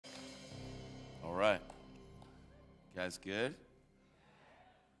All right. You guys good?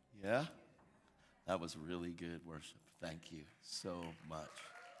 Yeah? That was really good worship. Thank you so much.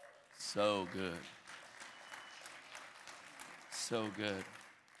 So good. So good.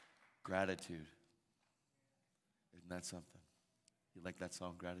 Gratitude. Isn't that something? You like that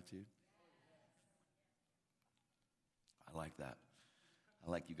song, Gratitude? I like that. I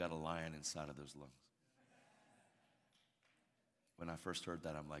like you got a lion inside of those lungs. When I first heard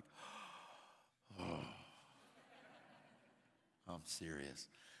that, I'm like, oh. I'm serious.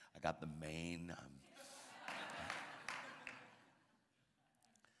 I got the mane.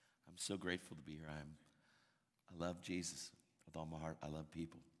 I'm so grateful to be here. I love Jesus with all my heart. I love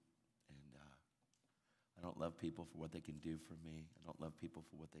people. And I don't love people for what they can do for me. I don't love people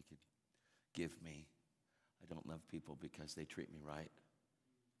for what they could give me. I don't love people because they treat me right.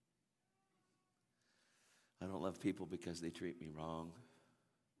 I don't love people because they treat me wrong.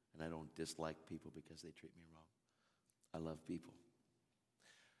 And I don't dislike people because they treat me wrong. I love people.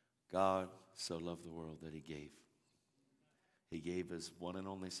 God so loved the world that he gave. He gave his one and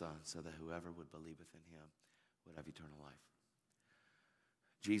only son so that whoever would believeth in him would have eternal life.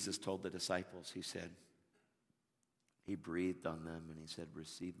 Jesus told the disciples, he said, he breathed on them and he said,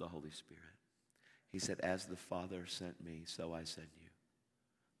 receive the Holy Spirit. He said, as the Father sent me, so I send you.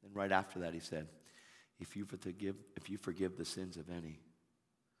 Then right after that he said, if you forgive the sins of any,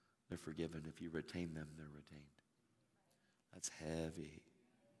 they're forgiven. If you retain them, they're retained. That's heavy.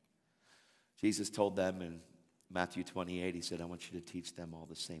 Jesus told them in Matthew 28, he said, I want you to teach them all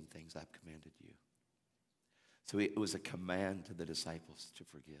the same things I've commanded you. So it was a command to the disciples to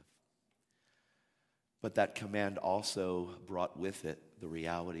forgive. But that command also brought with it the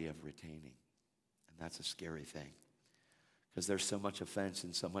reality of retaining. And that's a scary thing. Because there's so much offense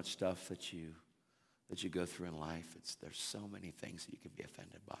and so much stuff that you go through in life. There's so many things that you can be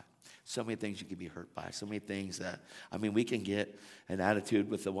offended by. So many things you can be hurt by. So many things that, we can get an attitude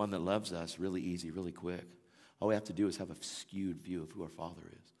with the one that loves us really easy, really quick. All we have to do is have a skewed view of who our Father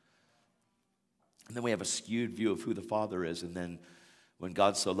is. And then we have a skewed view of who the Father is. And then when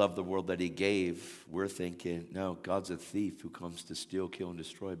God so loved the world that he gave, we're thinking, no, God's a thief who comes to steal, kill, and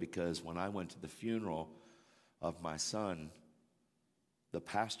destroy. Because when I went to the funeral of my son, the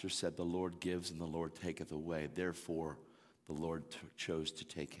pastor said, the Lord gives and the Lord taketh away. Therefore, the Lord chose to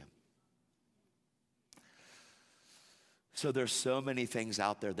take him. So there's so many things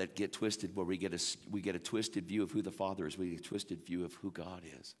out there that get twisted where we get a twisted view of who the Father is. We get a twisted view of who God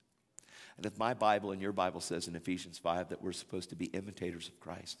is. And if my Bible and your Bible says in Ephesians 5 that we're supposed to be imitators of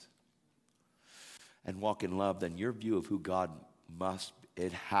Christ and walk in love, then your view of who God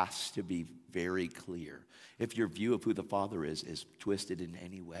it has to be very clear. If your view of who the Father is twisted in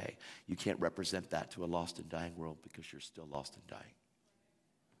any way, you can't represent that to a lost and dying world because you're still lost and dying.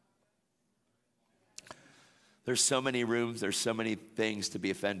 There's so many rooms, there's so many things to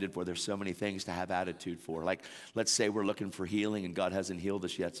be offended for, there's so many things to have attitude for. Like, let's say we're looking for healing and God hasn't healed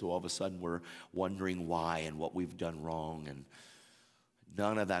us yet, so all of a sudden we're wondering why and what we've done wrong. And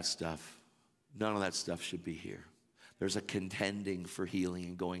none of that stuff should be here. There's a contending for healing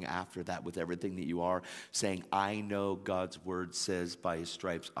and going after that with everything that you are, saying, I know God's word says by his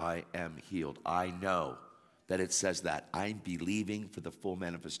stripes I am healed. I know that it says that. I'm believing for the full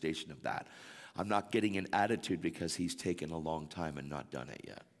manifestation of that. I'm not getting an attitude because he's taken a long time and not done it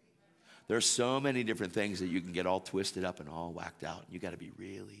yet. There's so many different things that you can get all twisted up and all whacked out. You got to be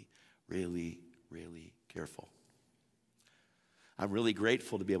really, really, really careful. I'm really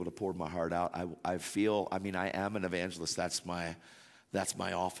grateful to be able to pour my heart out. I feel, I am an evangelist. That's my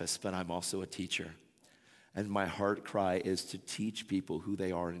office, but I'm also a teacher. And my heart cry is to teach people who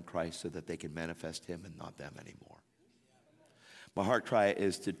they are in Christ so that they can manifest him and not them anymore. My heart cry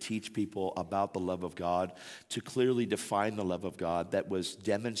is to teach people about the love of God, to clearly define the love of God that was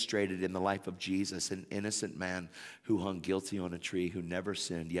demonstrated in the life of Jesus, an innocent man who hung guilty on a tree, who never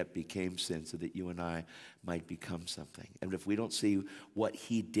sinned, yet became sin so that you and I might become something. And if we don't see what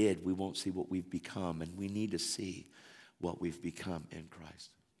he did, we won't see what we've become. And we need to see what we've become in Christ.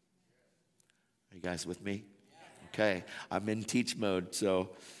 Are you guys with me? Okay, I'm in teach mode,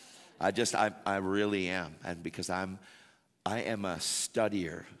 so I really am. And because I am a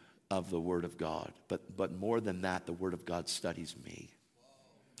studier of the Word of God, but more than that, the Word of God studies me.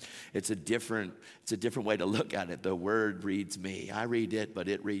 It's a different way to look at it. The Word reads me. I read it, but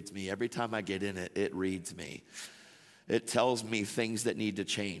it reads me. Every time I get in it, it reads me. It tells me things that need to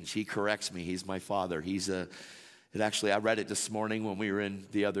change. He corrects me. He's my Father. I read it this morning when we were in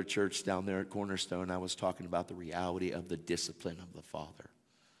the other church down there at Cornerstone. I was talking about the reality of the discipline of the Father.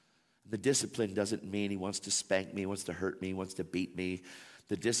 The discipline doesn't mean he wants to spank me, wants to hurt me, wants to beat me.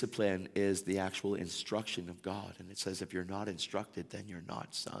 The discipline is the actual instruction of God. And it says if you're not instructed, then you're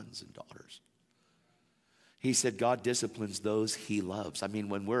not sons and daughters. He said God disciplines those he loves. I mean,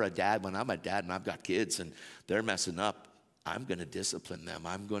 when I'm a dad and I've got kids and they're messing up, I'm going to discipline them.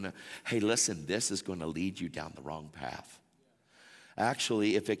 Hey, listen, this is going to lead you down the wrong path.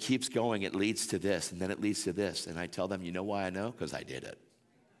 Actually, if it keeps going, it leads to this, and then it leads to this. And I tell them, you know why I know? Because I did it.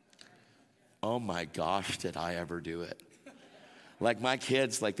 Oh my gosh, did I ever do it? Like my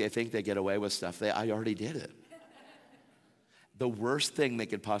kids, like they think they get away with stuff. I already did it. The worst thing they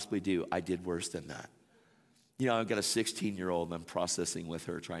could possibly do, I did worse than that. You know, I've got a 16-year-old and I'm processing with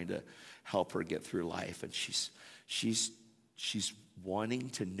her, trying to help her get through life. And she's wanting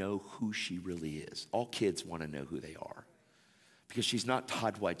to know who she really is. All kids want to know who they are. Because she's not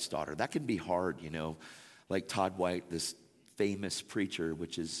Todd White's daughter. That can be hard, you know. Like Todd White, this famous preacher,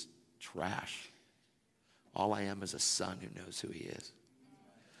 which is trash. All I am is a son who knows who he is.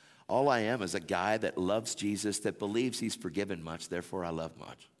 All I am is a guy that loves Jesus, that believes he's forgiven much, therefore I love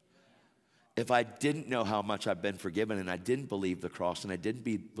much. If I didn't know how much I've been forgiven and I didn't believe the cross and I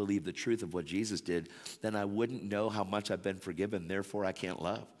didn't believe the truth of what Jesus did, then I wouldn't know how much I've been forgiven, therefore I can't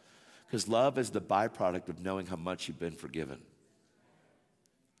love. Because love is the byproduct of knowing how much you've been forgiven.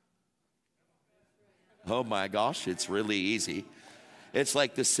 Oh my gosh, it's really easy. It's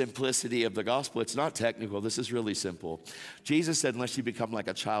like the simplicity of the gospel. It's not technical. This is really simple. Jesus said, unless you become like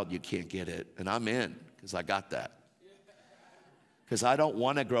a child, you can't get it. And I'm in because I got that. Because I don't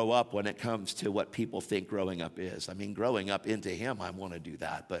want to grow up when it comes to what people think growing up is. I mean, growing up into him, I want to do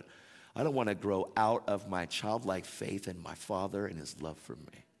that. But I don't want to grow out of my childlike faith in my Father and his love for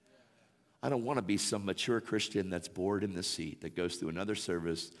me. I don't want to be some mature Christian that's bored in the seat, that goes through another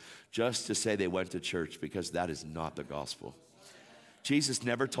service just to say they went to church, because that is not the gospel. Jesus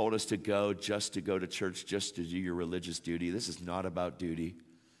never told us to go just to go to church, just to do your religious duty. This is not about duty.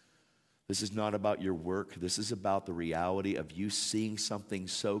 This is not about your work. This is about the reality of you seeing something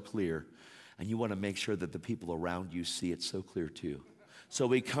so clear, and you want to make sure that the people around you see it so clear too. So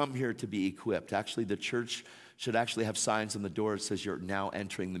we come here to be equipped. Actually, the church should actually have signs on the door that says you're now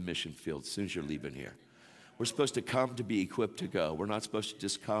entering the mission field as soon as you're leaving here. We're supposed to come to be equipped to go. We're not supposed to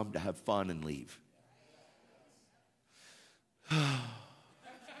just come to have fun and leave.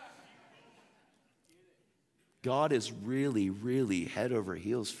 God is really, really head over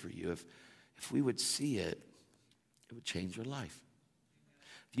heels for you. If we would see it, it would change your life.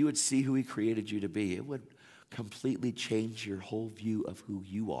 If you would see who he created you to be, it would completely change your whole view of who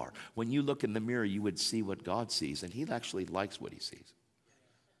you are. When you look in the mirror, you would see what God sees, and he actually likes what he sees.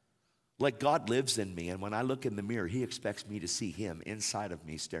 Like God lives in me, and when I look in the mirror, he expects me to see him inside of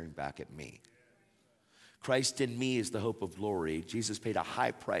me, staring back at me. Christ in me is the hope of glory. Jesus paid a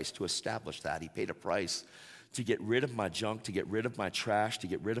high price to establish that. He paid a price to get rid of my junk, to get rid of my trash, to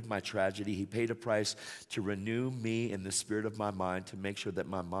get rid of my tragedy. He paid a price to renew me in the spirit of my mind, to make sure that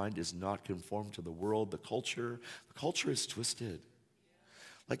my mind is not conformed to the world, the culture. The culture is twisted.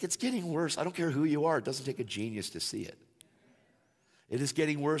 Like, it's getting worse. I don't care who you are. It doesn't take a genius to see it. It is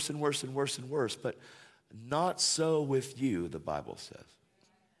getting worse and worse and worse and worse, but not so with you, the Bible says.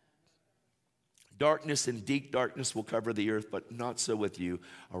 Darkness and deep darkness will cover the earth, but not so with you.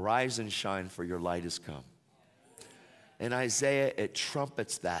 Arise and shine, for your light has come. In Isaiah, it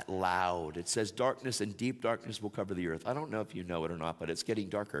trumpets that loud. It says darkness and deep darkness will cover the earth. I don't know if you know it or not, but it's getting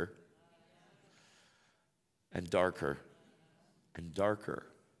darker and darker and darker.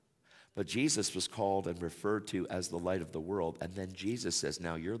 But Jesus was called and referred to as the light of the world. And then Jesus says,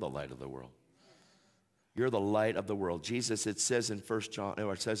 now you're the light of the world. You're the light of the world. Jesus, it says in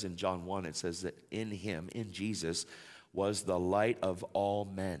John 1, it says that in him, in Jesus, was the light of all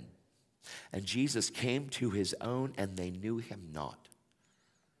men. And Jesus came to his own, and they knew him not.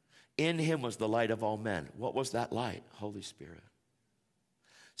 In him was the light of all men. What was that light? Holy Spirit.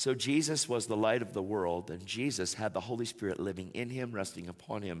 So Jesus was the light of the world, and Jesus had the Holy Spirit living in him, resting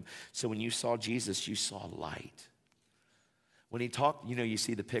upon him. So when you saw Jesus, you saw light. When he talked, you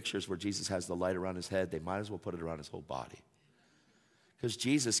see the pictures where Jesus has the light around his head. They might as well put it around his whole body. Because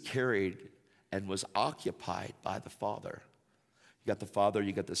Jesus carried and was occupied by the Father. You got the Father,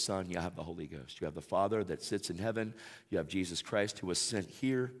 you got the Son, you have the Holy Ghost. You have the Father that sits in heaven. You have Jesus Christ who was sent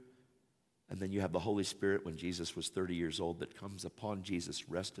here. And then you have the Holy Spirit when Jesus was 30 years old that comes upon Jesus,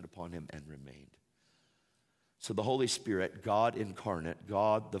 rested upon him, and remained. So the Holy Spirit, God incarnate,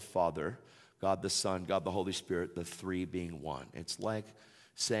 God the Father, God the Son, God the Holy Spirit, the three being one. It's like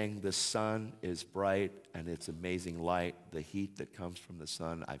saying the sun is bright and it's amazing light. The heat that comes from the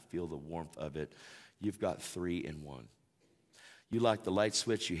sun, I feel the warmth of it. You've got three in one. You like the light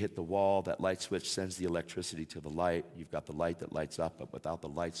switch, you hit the wall, that light switch sends the electricity to the light. You've got the light that lights up, but without the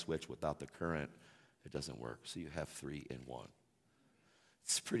light switch, without the current, it doesn't work. So you have 3 in 1.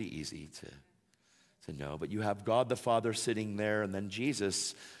 It's pretty easy to know, but you have God the Father sitting there, and then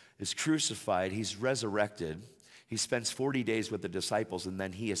Jesus is crucified, he's resurrected. He spends 40 days with the disciples, and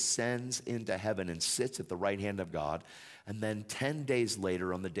then he ascends into heaven and sits at the right hand of God. And then 10 days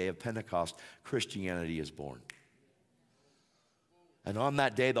later, on the day of Pentecost, Christianity is born. And on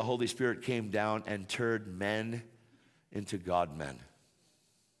that day, the Holy Spirit came down and turned men into God-men.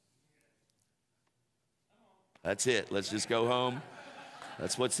 That's it. Let's just go home.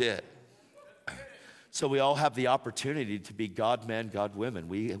 That's what's it. So we all have the opportunity to be God-men, God-women.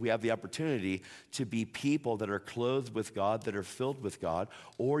 We have the opportunity to be people that are clothed with God, that are filled with God,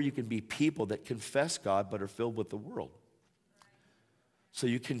 or you can be people that confess God but are filled with the world. So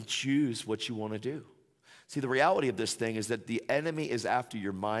you can choose what you want to do. See, the reality of this thing is that the enemy is after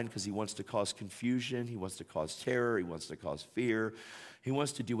your mind because he wants to cause confusion, he wants to cause terror, he wants to cause fear. He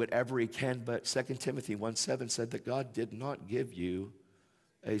wants to do whatever he can, but 2 Timothy 1:7 said that God did not give you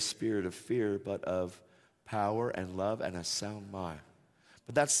a spirit of fear, but of power and love and a sound mind.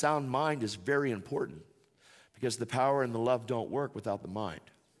 But that sound mind is very important because the power and the love don't work without the mind.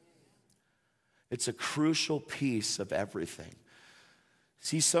 It's a crucial piece of everything.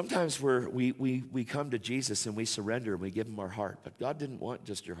 See, sometimes we come to Jesus and we surrender and we give him our heart, but God didn't want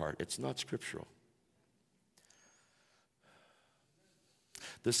just your heart. It's not scriptural.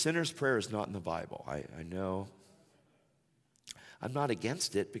 The sinner's prayer is not in the Bible. I know. I'm not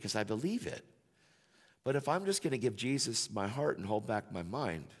against it because I believe it. But if I'm just going to give Jesus my heart and hold back my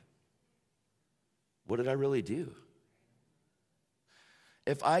mind, what did I really do?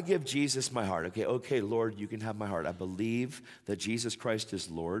 If I give Jesus my heart, okay, Lord, you can have my heart. I believe that Jesus Christ is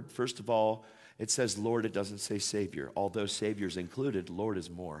Lord. First of all, it says Lord, it doesn't say Savior. Although Savior is included, Lord is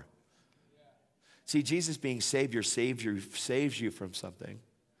more. See, Jesus being Savior saves you from something.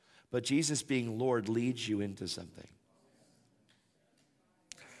 But Jesus being Lord leads you into something.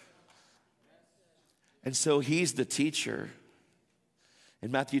 And so he's the teacher.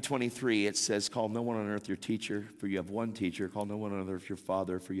 In Matthew 23, it says, call no one on earth your teacher, for you have one teacher. Call no one on earth your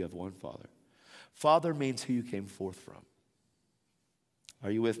father, for you have one father. Father means who you came forth from. Are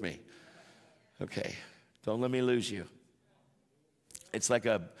you with me? Okay. Don't let me lose you. It's like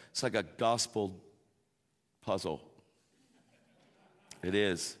a gospel puzzle. It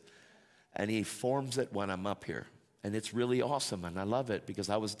is. And he forms it when I'm up here. And it's really awesome, and I love it because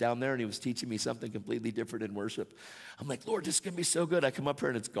I was down there and he was teaching me something completely different in worship. I'm like, Lord, this is going to be so good. I come up here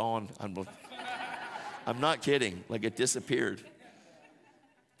and it's gone. I'm not kidding. Like it disappeared.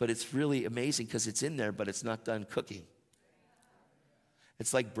 But it's really amazing because it's in there, but it's not done cooking.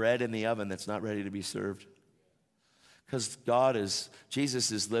 It's like bread in the oven that's not ready to be served. Because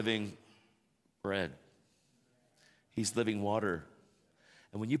Jesus is living bread. He's living water.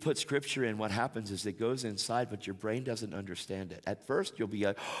 And when you put scripture in, what happens is it goes inside, but your brain doesn't understand it. At first, you'll be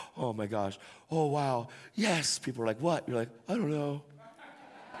like, oh my gosh, oh wow, yes. People are like, what? You're like, I don't know.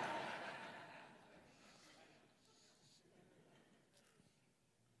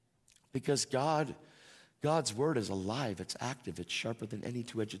 Because God's word is alive, it's active, it's sharper than any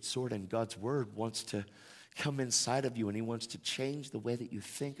two-edged sword, and God's word wants to come inside of you, and he wants to change the way that you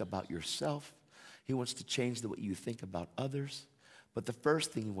think about yourself. He wants to change the way you think about others. But the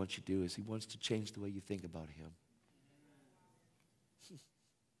first thing he wants you to do is he wants to change the way you think about him.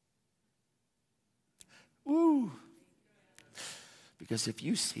 Woo! Because if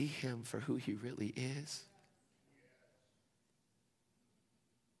you see him for who he really is,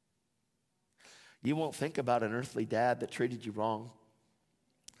 you won't think about an earthly dad that treated you wrong.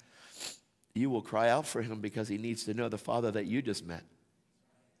 You will cry out for him because he needs to know the father that you just met.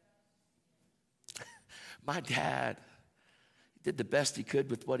 My dad did the best he could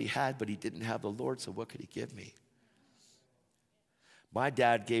with what he had, but he didn't have the Lord, so what could he give me? My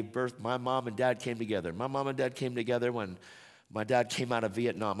dad gave birth. My mom and dad came together. My mom and dad came together when my dad came out of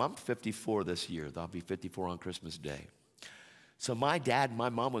Vietnam. I'm 54 this year. I'll be 54 on Christmas Day. So my dad and my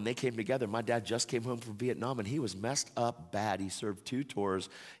mom, when they came together, my dad just came home from Vietnam, and he was messed up bad. He served 2 tours.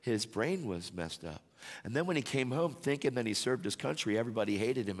 His brain was messed up. And then when he came home thinking that he served his country, everybody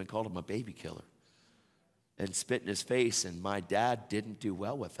hated him and called him a baby killer and spit in his face, and my dad didn't do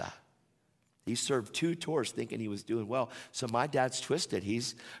well with that. He served 2 tours thinking he was doing well. So my dad's twisted.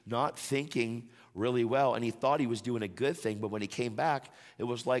 He's not thinking really well, and he thought he was doing a good thing, but when he came back, it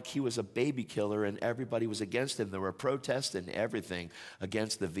was like he was a baby killer and everybody was against him. There were protests and everything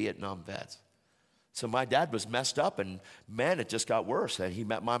against the Vietnam vets. So my dad was messed up, and man, it just got worse. And he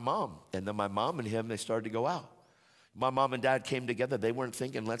met my mom, and then my mom and him, they started to go out. My mom and dad came together. They weren't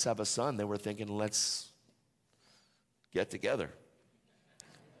thinking, let's have a son. They were thinking, let's get together.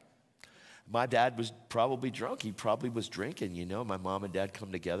 My dad was probably drunk. He probably was drinking, you know. My mom and dad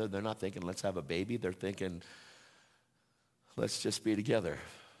come together. They're not thinking, let's have a baby. They're thinking, let's just be together.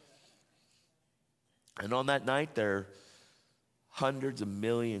 And on that night, there are hundreds of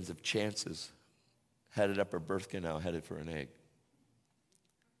millions of chances headed up her birth canal, headed for an egg.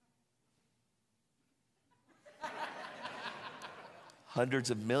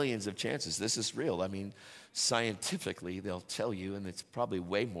 Hundreds of millions of chances. This is real. I mean, scientifically, they'll tell you, and it's probably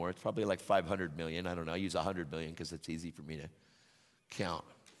way more. It's probably like 500 million. I don't know. I use 100 million because it's easy for me to count.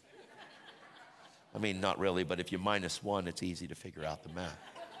 I mean, not really, but if you minus one, it's easy to figure out the math.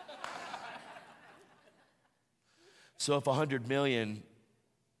 So if 100 million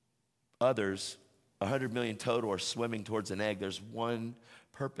others, 100 million total are swimming towards an egg, there's one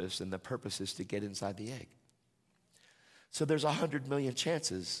purpose, and the purpose is to get inside the egg. So there's 100 million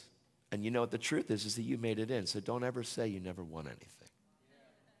chances, and you know what the truth is that you made it in. So don't ever say you never won anything.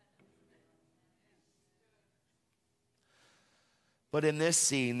 But in this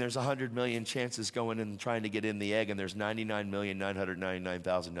scene, there's 100 million chances going in and trying to get in the egg, and there's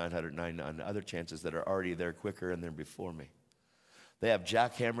 99,999,999 other chances that are already there quicker and they're before me. They have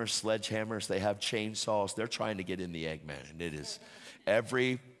jackhammers, sledgehammers, they have chainsaws. They're trying to get in the egg, man, and it is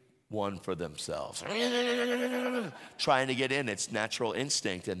every one for themselves. Trying to get in, it's natural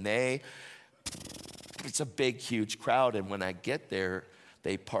instinct, and it's a big, huge crowd, and when I get there,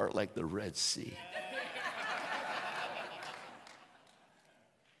 they part like the Red Sea.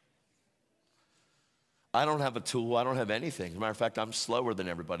 I don't have a tool, I don't have anything. As a matter of fact, I'm slower than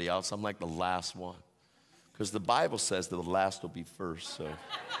everybody else. I'm like the last one. Because the Bible says that the last will be first, so.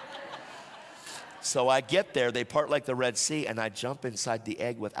 So I get there, they part like the Red Sea, and I jump inside the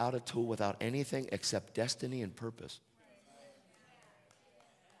egg without a tool, without anything except destiny and purpose.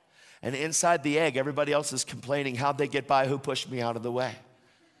 And inside the egg, everybody else is complaining, how'd they get by, who pushed me out of the way?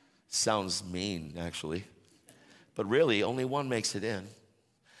 Sounds mean, actually. But really, only one makes it in.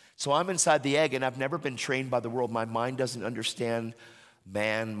 So I'm inside the egg, and I've never been trained by the world. My mind doesn't understand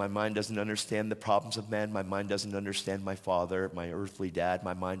man. My mind doesn't understand the problems of man. My mind doesn't understand my father, my earthly dad.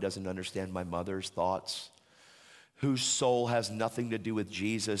 My mind doesn't understand my mother's thoughts, whose soul has nothing to do with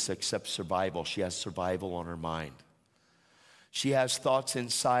Jesus except survival. She has survival on her mind. She has thoughts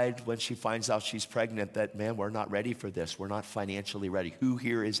inside when she finds out she's pregnant that, man, we're not ready for this. We're not financially ready. Who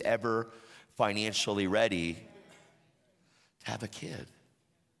here is ever financially ready to have a kid?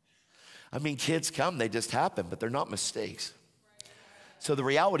 I mean, kids come, they just happen, but they're not mistakes. So the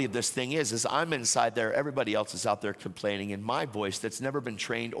reality of this thing is I'm inside there, everybody else is out there complaining, and my voice that's never been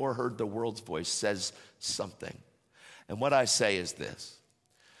trained or heard the world's voice says something. And what I say is this: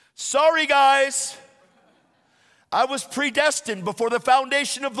 sorry guys, I was predestined before the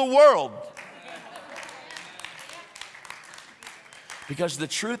foundation of the world. Because the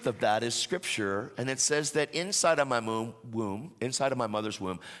truth of that is Scripture, and it says that inside of my womb, inside of my mother's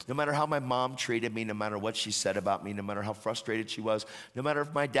womb, no matter how my mom treated me, no matter what she said about me, no matter how frustrated she was, no matter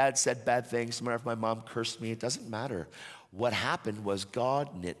if my dad said bad things, no matter if my mom cursed me, it doesn't matter. What happened was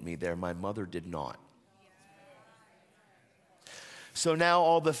God knit me there. My mother did not. So now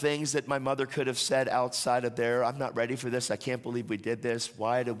all the things that my mother could have said outside of there, I'm not ready for this, I can't believe we did this,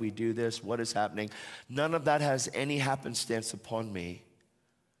 why did we do this, what is happening? None of that has any happenstance upon me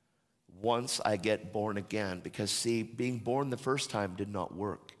once I get born again. Because see, being born the first time did not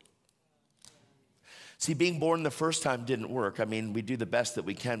work. See, being born the first time didn't work. I mean, we do the best that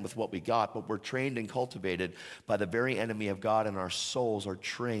we can with what we got, but we're trained and cultivated by the very enemy of God, and our souls are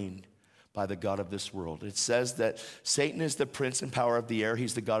trained by the God of this world. It says that Satan is the prince and power of the air.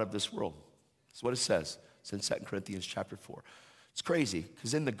 He's the God of this world. That's what it says. It's in 2 Corinthians chapter 4. It's crazy,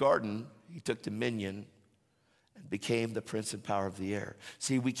 because in the garden, he took dominion and became the prince and power of the air.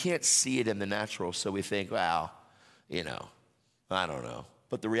 See, we can't see it in the natural, so we think, well, you know, I don't know.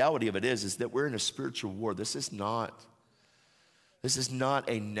 But the reality of it is that we're in a spiritual war. This is not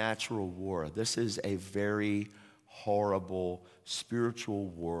a natural war. This is a very horrible spiritual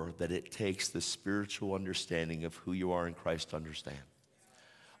war that it takes the spiritual understanding of who you are in Christ to understand.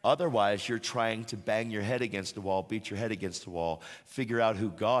 Otherwise, you're trying to bang your head against the wall, beat your head against the wall, figure out who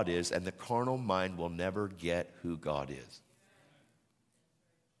God is, and the carnal mind will never get who God is.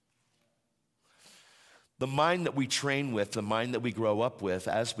 The mind that we train with, the mind that we grow up with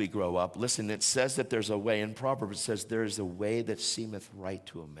as we grow up, listen, it says that there's a way, in Proverbs it says there is a way that seemeth right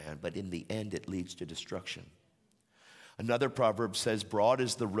to a man, but in the end it leads to destruction. Another proverb says, broad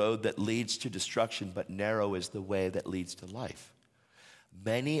is the road that leads to destruction, but narrow is the way that leads to life.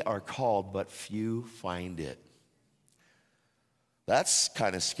 Many are called, but few find it. That's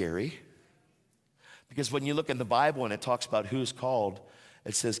kind of scary. Because when you look in the Bible and it talks about who's called,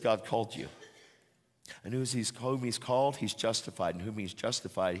 it says God called you. And whom he's called, he's justified. And whom he's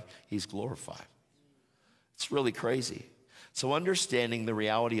justified, he's glorified. It's really crazy. So understanding the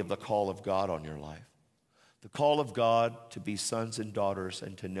reality of the call of God on your life, the call of God to be sons and daughters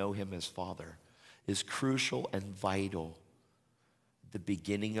and to know him as Father is crucial and vital. The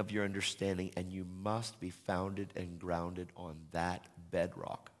beginning of your understanding, and you must be founded and grounded on that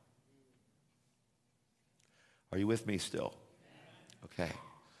bedrock. Are you with me still? Okay.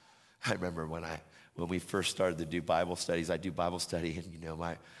 I remember when we first started to do Bible studies, I do Bible study,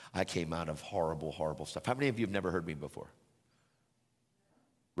 and I came out of horrible, horrible stuff. How many of you have never heard me before?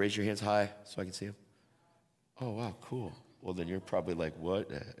 Raise your hands high so I can see them. Oh, wow, cool. Well, then you're probably like, what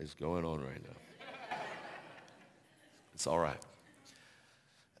is going on right now? It's all right.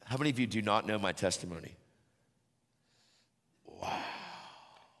 How many of you do not know my testimony? Wow.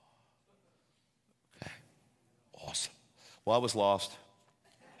 Okay. Awesome. Well, I was lost.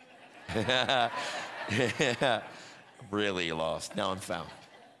 Really lost. Now I'm found.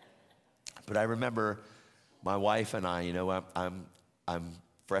 But I remember my wife and I, I'm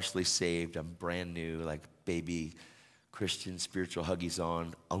freshly saved. I'm brand new, like baby Christian spiritual huggies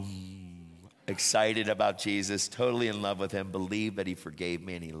on. Excited about Jesus, totally in love with him, believe that he forgave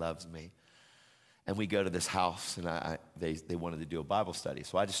me and he loves me. And we go to this house, and they wanted to do a Bible study.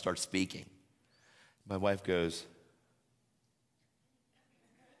 So I just start speaking. My wife goes,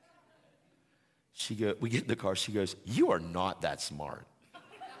 we get in the car, she goes, you are not that smart.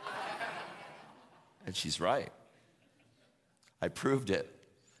 And she's right. I proved it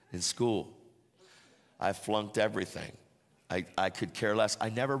in school. I flunked everything. I could care less. I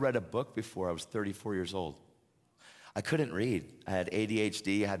never read a book before I was 34 years old. I couldn't read. I had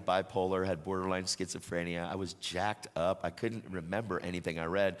ADHD, I had bipolar, I had borderline schizophrenia. I was jacked up. I couldn't remember anything I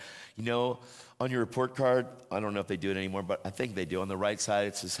read. On your report card, I don't know if they do it anymore, but I think they do. On the right side,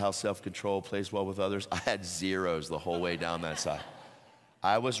 it says how self-control plays well with others. I had zeros the whole way down that side.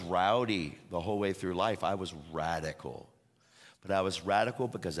 I was rowdy the whole way through life. I was radical. But I was radical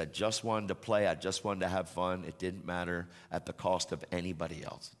because I just wanted to play. I just wanted to have fun. It didn't matter at the cost of anybody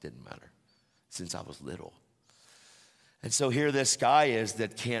else. It didn't matter since I was little. And so here this guy is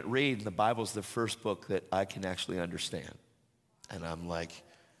that can't read. And the Bible's the first book that I can actually understand. And I'm like,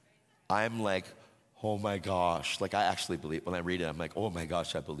 oh my gosh. Like I actually believe, when I read it, I'm like, oh my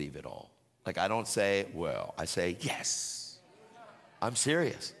gosh, I believe it all. Like I don't say, well, I say, yes. I'm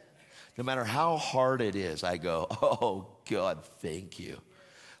serious. No matter how hard it is, I go, oh, God, thank you.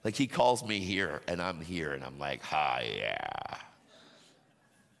 Like he calls me here, and I'm here, and I'm like, yeah.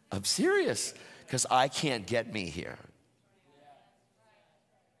 I'm serious, because I can't get me here.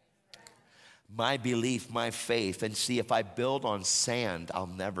 My belief, my faith, and see, if I build on sand, I'll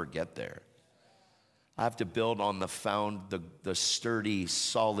never get there. I have to build on the sturdy,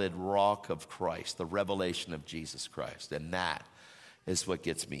 solid rock of Christ, the revelation of Jesus Christ, and that is what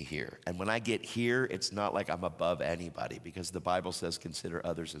gets me here. And when I get here, it's not like I'm above anybody, because the Bible says consider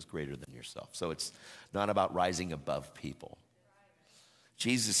others as greater than yourself. So it's not about rising above people.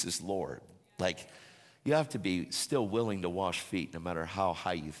 Jesus is Lord. Like, you have to be still willing to wash feet no matter how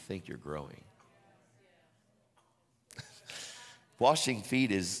high you think you're growing. Washing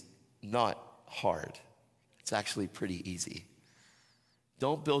feet is not hard. It's actually pretty easy.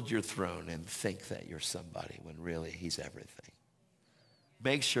 Don't build your throne and think that you're somebody when really he's everything.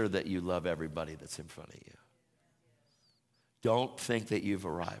 Make sure that you love everybody that's in front of you. Don't think that you've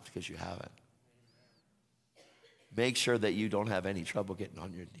arrived, because you haven't. Make sure that you don't have any trouble getting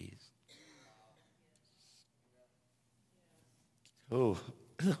on your knees. Oh,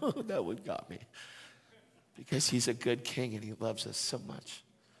 that one got me. Because he's a good king and he loves us so much.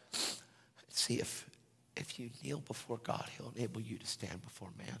 See, if you kneel before God, he'll enable you to stand before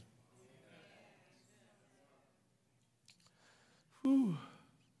man. Whew.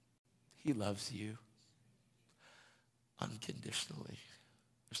 He loves you unconditionally.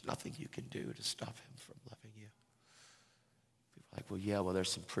 There's nothing you can do to stop him from loving you. People are like, well,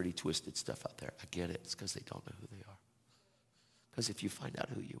 there's some pretty twisted stuff out there. I get it. It's because they don't know who they are. Because if you find out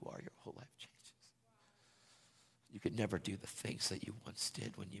who you are, your whole life changes. You could never do the things that you once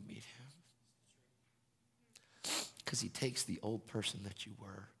did when you meet him. Because he takes the old person that you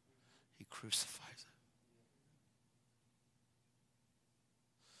were, he crucifies it.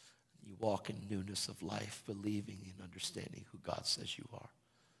 You walk in newness of life, believing and understanding who God says you are.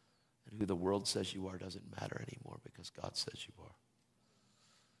 And who the world says you are doesn't matter anymore, because God says you are.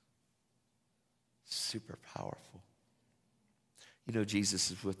 Super powerful.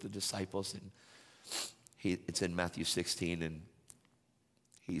 Jesus is with the disciples, and it's in Matthew 16, and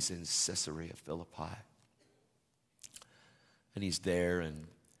He's in Caesarea Philippi. And he's there and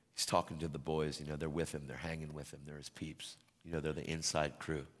he's talking to the boys. You know, they're with him. They're hanging with him. They're his peeps. You know, they're the inside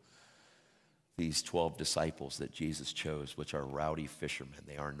crew. These 12 disciples that Jesus chose, which are rowdy fishermen.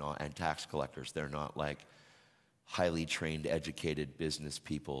 They are not, and tax collectors. They're not like highly trained, educated business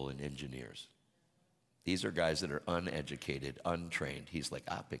people and engineers. These are guys that are uneducated, untrained. He's like,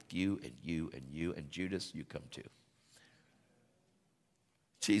 I picked you and you and you, and Judas, you come too.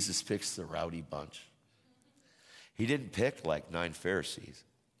 Jesus picks the rowdy bunch. He didn't pick like 9 Pharisees.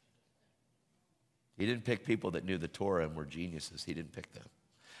 He didn't pick people that knew the Torah and were geniuses. He didn't pick them.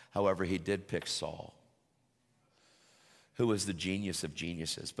 However, he did pick Saul, who was the genius of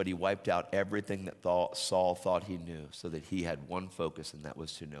geniuses. But he wiped out everything that Saul thought he knew so that he had one focus, and that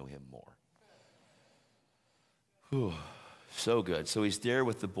was to know him more. Whew, so good. So he's there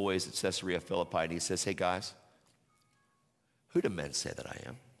with the boys at Caesarea Philippi, and he says, hey, guys, who do men say that I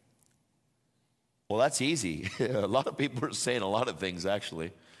am? Well, that's easy. A lot of people are saying a lot of things,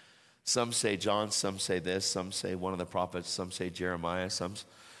 actually. Some say John, some say this, some say one of the prophets, some say Jeremiah,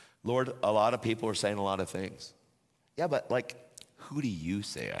 Lord, a lot of people are saying a lot of things. Yeah, but like, who do you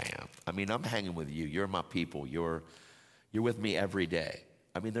say I am? I mean, I'm hanging with you. You're my people. You're with me every day.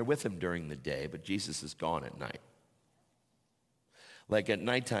 I mean, they're with him during the day, but Jesus is gone at night. Like at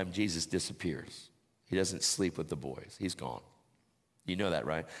nighttime, Jesus disappears. He doesn't sleep with the boys. He's gone. You know that,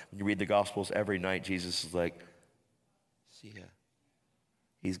 right? When you read the Gospels, every night Jesus is like, see ya.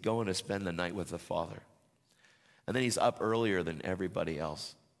 He's going to spend the night with the Father. And then he's up earlier than everybody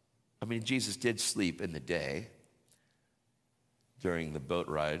else. I mean, Jesus did sleep in the day during the boat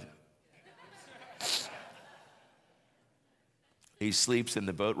ride. He sleeps in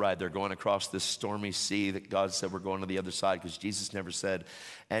the boat ride. They're going across this stormy sea that God said we're going to the other side, because Jesus never said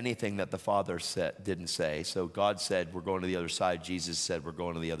anything that the Father didn't say. So God said we're going to the other side. Jesus said we're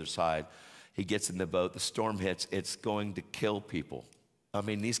going to the other side. He gets in the boat. The storm hits. It's going to kill people. I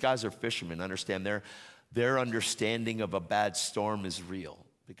mean, these guys are fishermen. Understand, their understanding of a bad storm is real,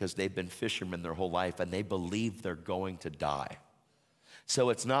 because they've been fishermen their whole life, and they believe they're going to die. So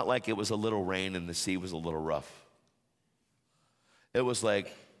it's not like it was a little rain and the sea was a little rough. It was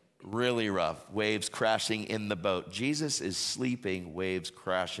like really rough, waves crashing in the boat. Jesus is sleeping, waves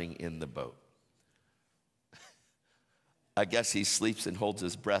crashing in the boat. I guess he sleeps and holds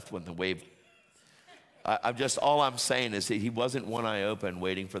his breath when the wave. All I'm saying is that he wasn't one eye open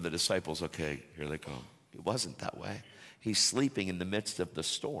waiting for the disciples. Okay, here they come. It wasn't that way. He's sleeping in the midst of the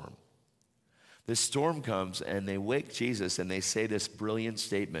storm. The storm comes and they wake Jesus and they say this brilliant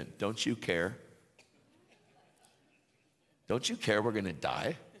statement, don't you care? Don't you care we're going to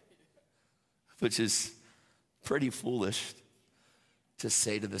die? Which is pretty foolish to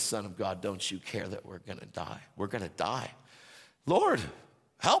say to the Son of God, don't you care that we're going to die? We're going to die. Lord,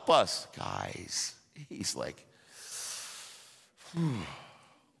 help us. Guys, he's like,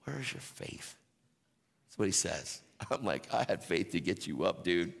 where's your faith? That's what he says. I'm like, I had faith to get you up,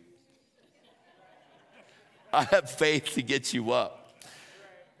 dude. I have faith to get you up.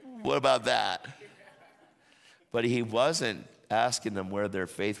 What about that? But he wasn't asking them where their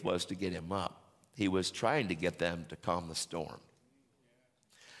faith was to get him up. He was trying to get them to calm the storm.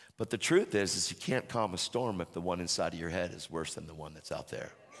 But the truth is you can't calm a storm if the one inside of your head is worse than the one that's out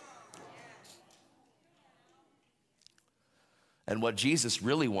there. And what Jesus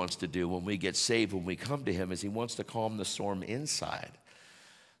really wants to do when we get saved, when we come to him, is he wants to calm the storm inside.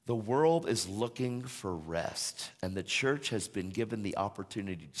 The world is looking for rest, and the church has been given the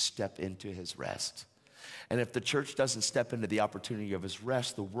opportunity to step into his rest. And if the church doesn't step into the opportunity of his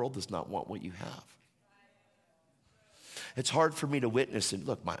rest, the world does not want what you have. It's hard for me to witness, and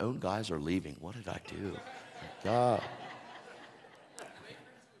look, my own guys are leaving. What did I do? God.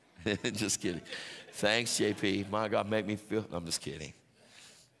 Just kidding. Thanks, JP. My God, make me feel. I'm just kidding.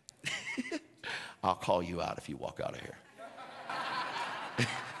 I'll call you out if you walk out of here.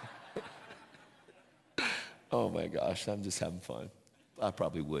 Oh my gosh, I'm just having fun. I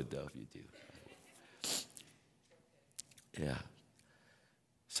probably would though if you do. Yeah.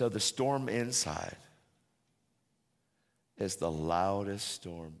 So the storm inside is the loudest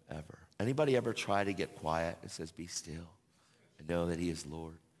storm ever. Anybody ever try to get quiet? It says, be still and know that he is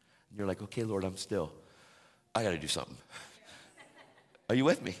Lord. And you're like, okay, Lord, I'm still. I got to do something. Are you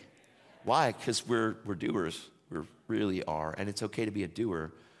with me? Why? Because we're doers. We really are. And it's okay to be a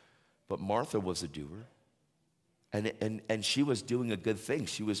doer. But Martha was a doer. And she was doing a good thing.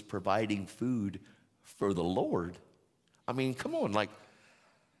 She was providing food for the Lord. I mean, come on, like,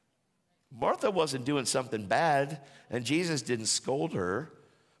 Martha wasn't doing something bad, and Jesus didn't scold her.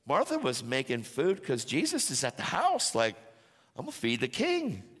 Martha was making food because Jesus is at the house. Like, I'm going to feed the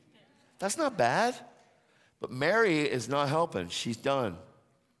king. That's not bad. But Mary is not helping. She's done.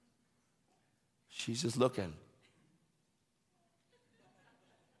 She's just looking.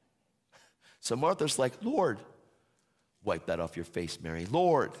 So Martha's like, Lord, wipe that off your face, Mary.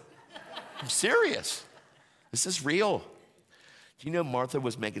 Lord, I'm serious. This is real. Do you know Martha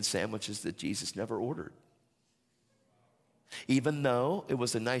was making sandwiches that Jesus never ordered? Even though it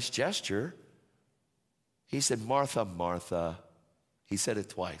was a nice gesture, he said, Martha, Martha. He said it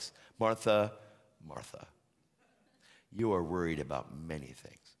twice. Martha, Martha, you are worried about many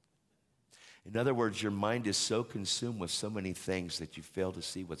things. In other words, your mind is so consumed with so many things that you fail to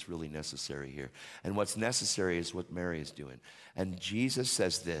see what's really necessary here. And what's necessary is what Mary is doing. And Jesus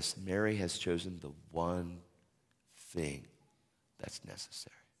says this, Mary has chosen the one thing that's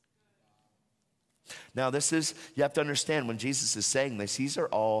necessary. Now this is, you have to understand when Jesus is saying this,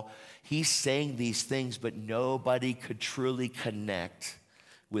 he's saying these things, but nobody could truly connect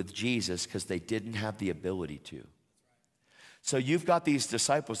with Jesus because they didn't have the ability to. So you've got these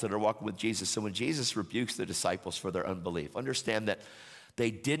disciples that are walking with Jesus. So when Jesus rebukes the disciples for their unbelief, understand that they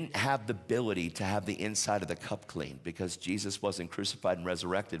didn't have the ability to have the inside of the cup clean because Jesus wasn't crucified and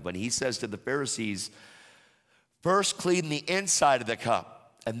resurrected. When he says to the Pharisees, first clean the inside of the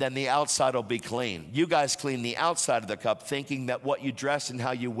cup, and then the outside will be clean. You guys clean the outside of the cup thinking that what you dress and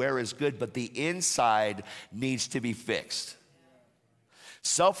how you wear is good, but the inside needs to be fixed.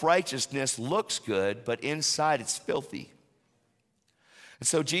 Self-righteousness looks good, but inside it's filthy. And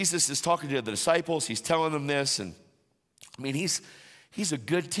so Jesus is talking to the disciples. He's telling them this. And I mean, he's a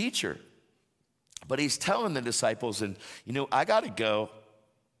good teacher. But he's telling the disciples, and you know, I got to go.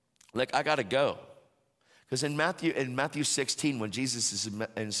 Like, I got to go. Because in Matthew 16, when Jesus is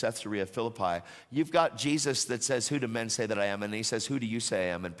in Caesarea Philippi, you've got Jesus that says, who do men say that I am? And he says, who do you say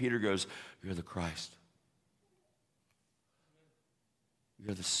I am? And Peter goes, you're the Christ.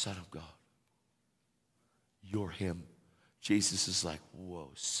 You're the Son of God. You're him. Jesus is like, whoa,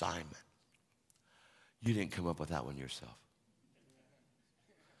 Simon, you didn't come up with that one yourself.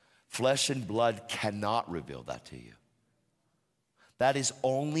 Flesh and blood cannot reveal that to you. That is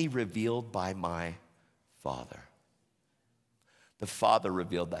only revealed by my Father. The Father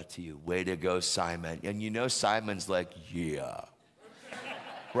revealed that to you. Way to go, Simon. And you know Simon's like, yeah.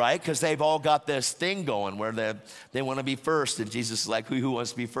 Right? Because they've all got this thing going where they want to be first. And Jesus is like, who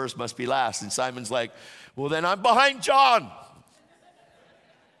wants to be first must be last. And Simon's like, well, then I'm behind John.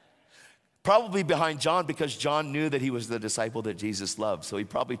 Probably behind John because John knew that he was the disciple that Jesus loved. So he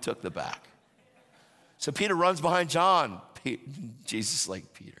probably took the back. So Peter runs behind John. Jesus is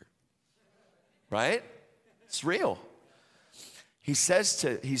like, Peter. Right? It's real. He says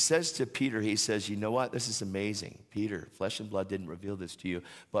to Peter, he says, you know what? This is amazing. Peter, flesh and blood didn't reveal this to you,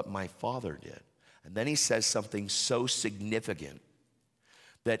 but my Father did. And then he says something so significant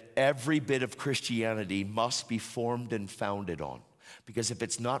that every bit of Christianity must be formed and founded on. Because if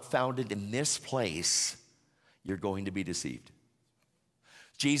it's not founded in this place, you're going to be deceived.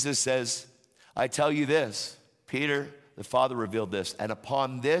 Jesus says, I tell you this, Peter, the Father revealed this, and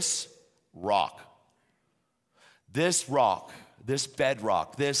upon this rock, this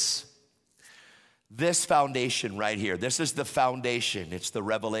bedrock, this foundation right here, this is the foundation. It's the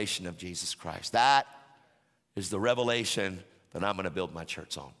revelation of Jesus Christ. That is the revelation that I'm going to build my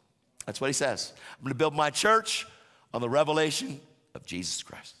church on. That's what he says. I'm going to build my church on the revelation of Jesus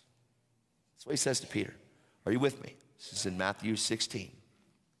Christ. That's what he says to Peter. Are you with me? This is in Matthew 16.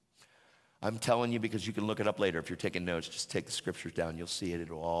 I'm telling you because you can look it up later if you're taking notes. Just take the scriptures down. You'll see it.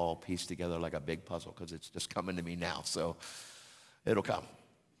 It'll all piece together like a big puzzle because it's just coming to me now. So it'll come.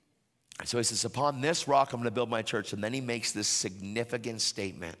 So he says, upon this rock I'm going to build my church. And then he makes this significant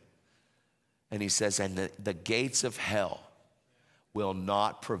statement. And he says, and the gates of hell will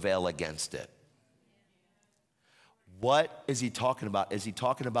not prevail against it. What is he talking about? Is he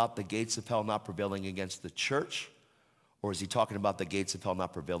talking about the gates of hell not prevailing against the church? Or is he talking about the gates of hell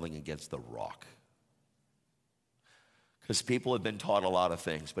not prevailing against the rock? Because people have been taught a lot of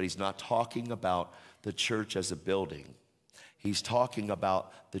things, but he's not talking about the church as a building. He's talking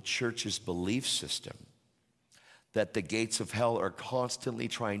about the church's belief system, that the gates of hell are constantly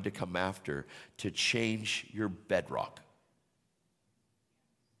trying to come after to change your bedrock.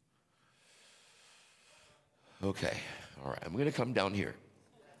 Okay, all right, I'm gonna come down here.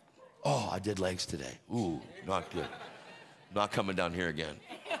 Oh, I did legs today. Ooh, not good. Not coming down here again.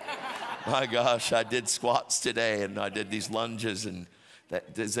 My gosh, I did squats today and I did these lunges and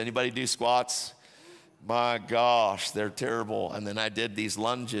does anybody do squats? My gosh, they're terrible. And then I did these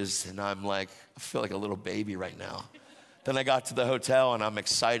lunges and I'm like, I feel like a little baby right now. Then I got to the hotel and I'm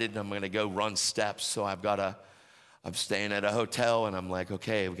excited and I'm gonna go run steps. So I've got I'm staying at a hotel, and I'm like,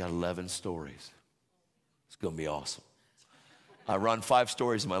 okay, we got 11 stories. It's going to be awesome. I run 5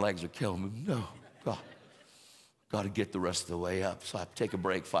 stories, and my legs are killing me. No, God, got to get the rest of the way up. So I take a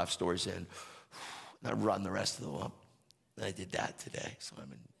break 5 stories in, and I run the rest of the way up. And I did that today, so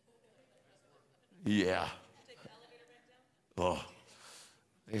I'm in, yeah. Oh,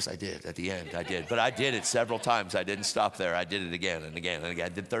 yes, I did at the end. I did. But I did it several times. I didn't stop there. I did it again and again and again. I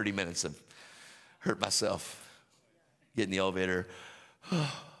did 30 minutes of hurt myself. Get in the elevator.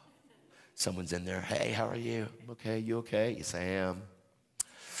 Someone's in there. Hey, how are you? I'm okay. You okay? Yes, I am.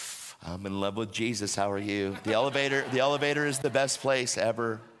 I'm in love with Jesus. How are you? The elevator is the best place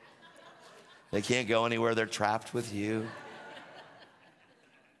ever. They can't go anywhere. They're trapped with you.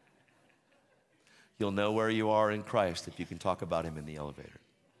 You'll know where you are in Christ if you can talk about him in the elevator.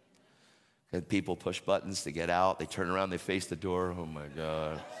 And people push buttons to get out. They turn around, they face the door. Oh my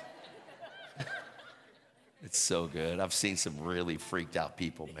God. It's so good. I've seen some really freaked out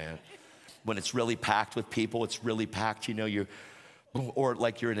people, man. When it's really packed with people, it's really packed, you know, or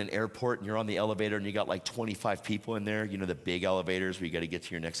like you're in an airport and you're on the elevator and you got like 25 people in there, you know, the big elevators where you got to get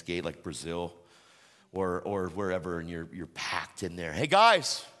to your next gate, like Brazil or wherever, and you're packed in there. Hey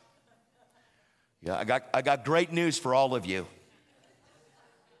guys, yeah, I got great news for all of you.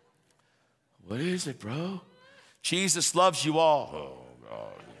 What is it, bro? Jesus loves you all. Oh,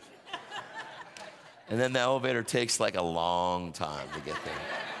 God. And then the elevator takes like a long time to get there.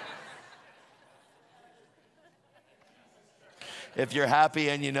 If you're happy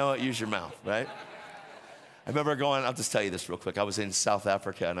and you know it, use your mouth, right? I remember I'll just tell you this real quick. I was in South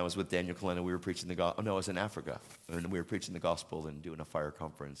Africa and I was with Daniel Kalena. We were preaching the gospel. Oh, no, I was in Africa. And we were preaching the gospel and doing a fire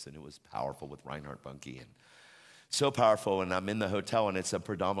conference, and it was powerful with Reinhard Bunke. And so powerful. And I'm in the hotel, and it's a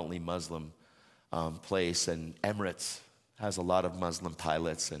predominantly Muslim place. And Emirates has a lot of Muslim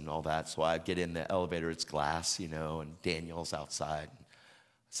pilots and all that. So I get in the elevator, it's glass, you know, and Daniel's outside. I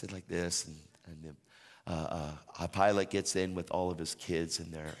sit like this, and a pilot gets in with all of his kids,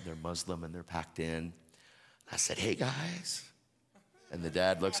 and they're Muslim, and they're packed in. I said, hey, guys. And the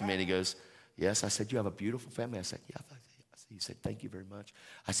dad looks at me, and he goes, yes. I said, you have a beautiful family? I said, yeah. He said, thank you very much.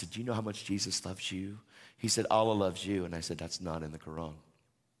 I said, do you know how much Jesus loves you? He said, Allah loves you. And I said, that's not in the Quran.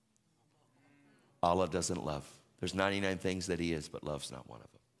 Allah doesn't love. There's 99 things that he is, but love's not one of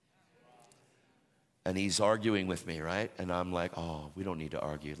them. And he's arguing with me, right? And I'm like, oh, we don't need to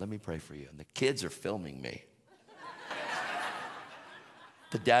argue. Let me pray for you. And the kids are filming me.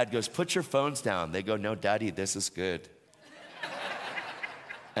 The dad goes, put your phones down. They go, no, Daddy, this is good.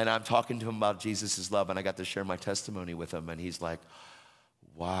 And I'm talking to him about Jesus' love, and I got to share my testimony with him, and he's like,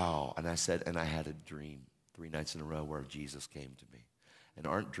 wow. And I said, and I had a dream 3 nights in a row where Jesus came to me. And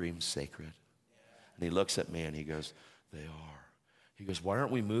aren't dreams sacred? And he looks at me, and he goes, they are. He goes, why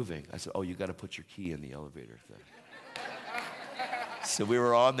aren't we moving? I said, oh, you got to put your key in the elevator thing. So we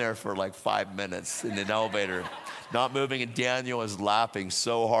were on there for like 5 minutes in an elevator, not moving, and Daniel is laughing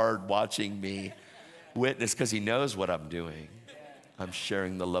so hard watching me witness because he knows what I'm doing. I'm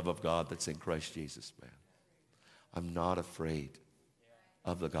sharing the love of God that's in Christ Jesus, man. I'm not afraid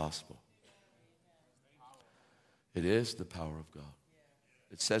of the gospel. It is the power of God.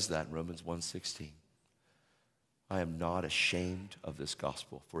 It says that in Romans 1:16. I am not ashamed of this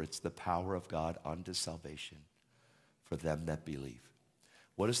gospel, for it's the power of God unto salvation for them that believe.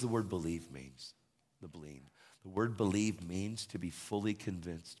 What does the word believe means? The word believe means to be fully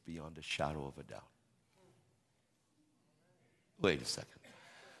convinced beyond a shadow of a doubt. Wait a second.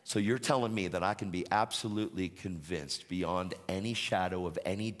 So you're telling me that I can be absolutely convinced beyond any shadow of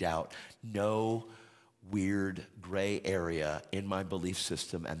any doubt, no weird gray area in my belief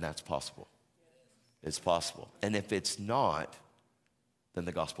system, and that's possible? It's possible. And if it's not, then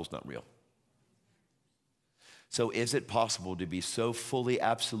the gospel's not real. So is it possible to be so fully,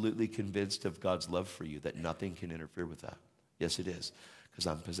 absolutely convinced of God's love for you that nothing can interfere with that? Yes, it is, because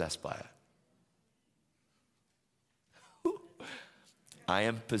I'm possessed by it. I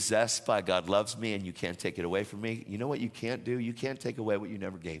am possessed by God loves me, and you can't take it away from me. You know what you can't do? You can't take away what you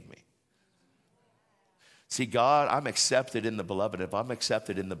never gave me. See, God, I'm accepted in the beloved. If I'm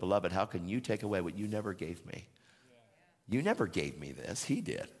accepted in the beloved, how can you take away what you never gave me? You never gave me this. He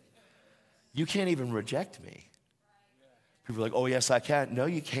did. You can't even reject me. People are like, oh, yes, I can. No,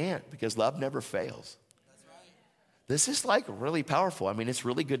 you can't, because love never fails. This is like really powerful. I mean, it's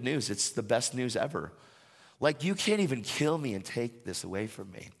really good news. It's the best news ever. Like, you can't even kill me and take this away from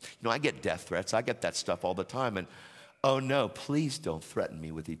me. You know, I get death threats. I get that stuff all the time. And, oh, no, please don't threaten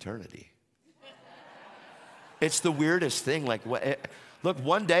me with eternity. It's the weirdest thing. Like, look,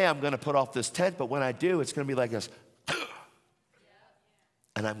 one day I'm going to put off this tent, but when I do, it's going to be like this.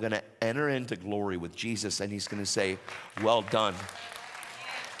 and I'm going to enter into glory with Jesus, and he's going to say, well done.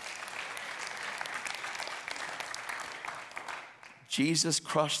 Jesus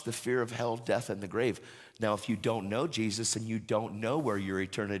crushed the fear of hell, death, and the grave. Now, if you don't know Jesus and you don't know where your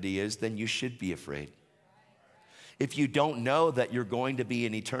eternity is, then you should be afraid. If you don't know that you're going to be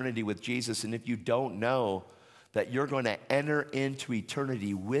in eternity with Jesus, and if you don't know that you're going to enter into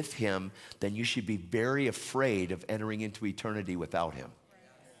eternity with him, then you should be very afraid of entering into eternity without him.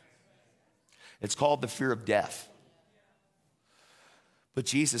 It's called the fear of death. But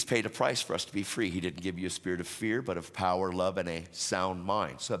Jesus paid a price for us to be free. He didn't give you a spirit of fear, but of power, love, and a sound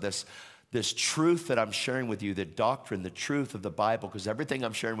mind. So this truth that I'm sharing with you, the doctrine, the truth of the Bible, because everything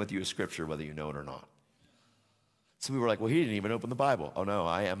I'm sharing with you is scripture, whether you know it or not. So we were like, well, he didn't even open the Bible. Oh no,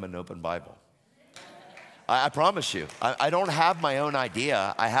 I am an open Bible. I promise you, I don't have my own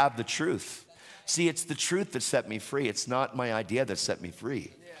idea. I have the truth. See, it's the truth that set me free. It's not my idea that set me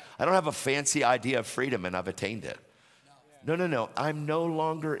free. I don't have a fancy idea of freedom and I've attained it. No. I'm no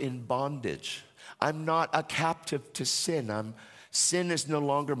longer in bondage. I'm not a captive to sin. Sin is no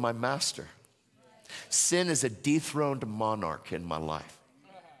longer my master. Sin is a dethroned monarch in my life.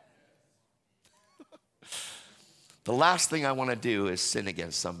 The last thing I want to do is sin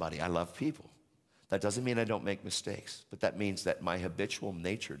against somebody. I love people. That doesn't mean I don't make mistakes, but that means that my habitual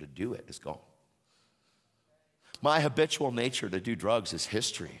nature to do it is gone. My habitual nature to do drugs is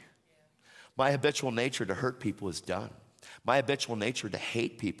history. My habitual nature to hurt people is done. My habitual nature to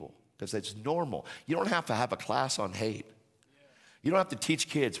hate people, because it's normal. You don't have to have a class on hate. You don't have to teach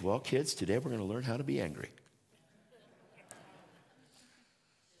kids, well, kids, today we're going to learn how to be angry.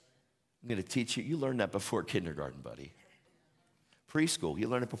 I'm going to teach you. You learn that before kindergarten, buddy. Preschool, you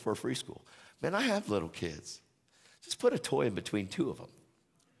learn it before preschool. Man, I have little kids. Just put a toy in between two of them.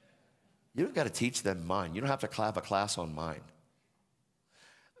 You don't got to teach them mind. You don't have to have a class on mind.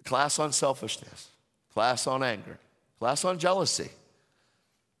 A class on selfishness, class on anger, class on jealousy.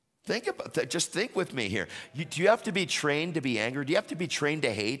 Think about that. Just think with me here. Do you have to be trained to be angry? Do you have to be trained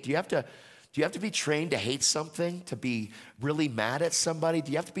to hate? Do you have to be trained to hate something, to be really mad at somebody?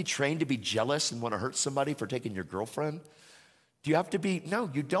 Do you have to be trained to be jealous and want to hurt somebody for taking your girlfriend? Do you have to be? No,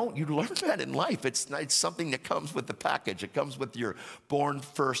 you don't. You learn that in life. It's something that comes with the package. It comes with your born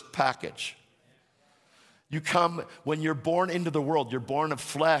first package. You come, when you're born into the world, you're born of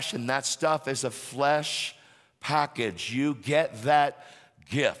flesh, and that stuff is a flesh package. You get that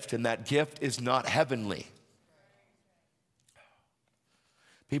gift, and that gift is not heavenly.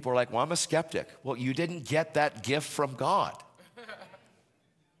 People are like, well, I'm a skeptic. Well, you didn't get that gift from God.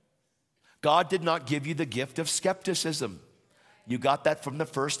 God did not give you the gift of skepticism. You got that from the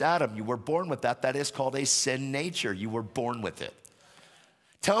first Adam. You were born with that. That is called a sin nature. You were born with it.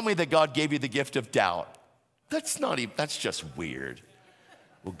 Tell me that God gave you the gift of doubt. That's just weird.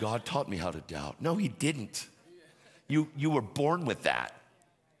 Well, God taught me how to doubt. No, he didn't. You were born with that.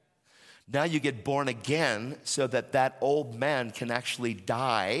 Now you get born again so that old man can actually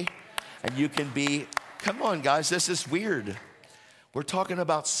die and you can be, come on guys, this is weird. We're talking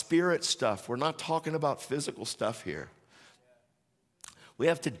about spirit stuff. We're not talking about physical stuff here. We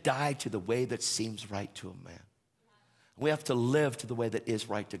have to die to the way that seems right to a man. We have to live to the way that is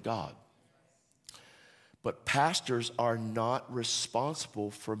right to God. But pastors are not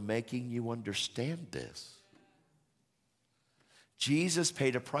responsible for making you understand this. Jesus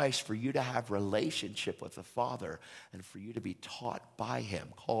paid a price for you to have relationship with the Father and for you to be taught by him.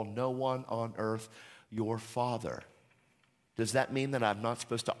 Call no one on earth your father. Does that mean that I'm not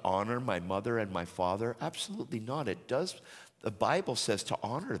supposed to honor my mother and my father? Absolutely not. It does. The Bible says to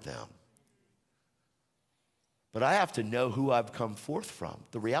honor them. But I have to know who I've come forth from.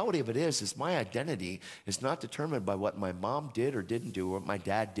 The reality of it is my identity is not determined by what my mom did or didn't do or what my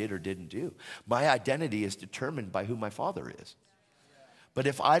dad did or didn't do. My identity is determined by who my father is. But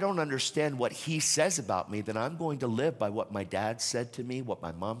if I don't understand what he says about me, then I'm going to live by what my dad said to me, what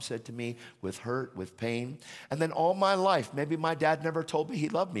my mom said to me, with hurt, with pain. And then all my life, maybe my dad never told me he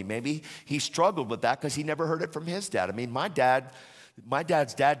loved me. Maybe he struggled with that because he never heard it from his dad. I mean, my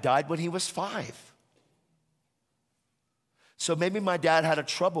dad's dad died when he was 5. So maybe my dad had a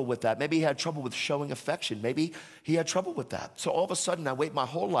trouble with that. Maybe he had trouble with showing affection. Maybe he had trouble with that. So all of a sudden, I wait my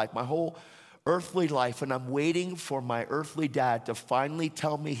whole life, my whole earthly life, and I'm waiting for my earthly dad to finally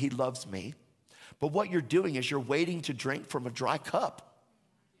tell me he loves me. But what you're doing is you're waiting to drink from a dry cup.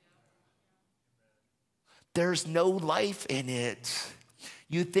 There's no life in it.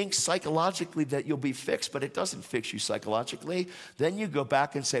 You think psychologically that you'll be fixed, but it doesn't fix you psychologically. Then you go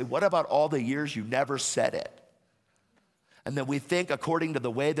back and say, what about all the years you never said it? And then we think according to the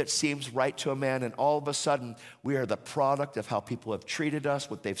way that seems right to a man, and all of a sudden we are the product of how people have treated us,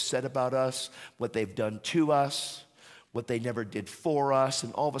 what they've said about us, what they've done to us, what they never did for us,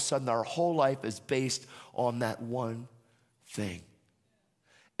 and all of a sudden our whole life is based on that one thing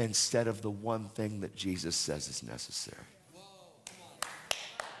instead of the one thing that Jesus says is necessary.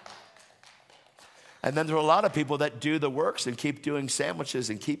 And then there are a lot of people that do the works and keep doing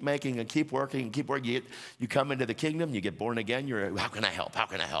sandwiches and keep making and keep working and keep working. You come into the kingdom, you get born again, you're, how can I help? How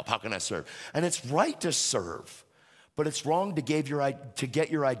can I help? How can I serve? And it's right to serve, but it's wrong to get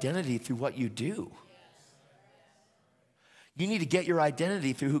your identity through what you do. You need to get your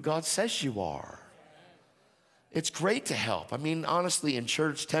identity through who God says you are. It's great to help. I mean, honestly, in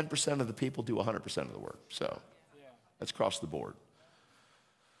church, 10% of the people do 100% of the work. So that's across the board.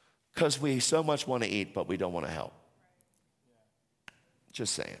 Because we so much want to eat, but we don't want to help.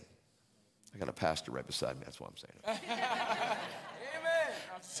 Just saying. I got a pastor right beside me. That's what I'm saying. Amen.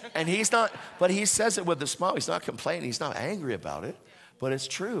 And he's not, but he says it with a smile. He's not complaining. He's not angry about it. But it's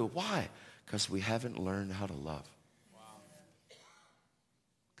true. Why? Because we haven't learned how to love.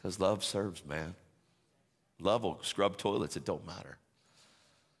 Because love serves, man. Love will scrub toilets. It don't matter.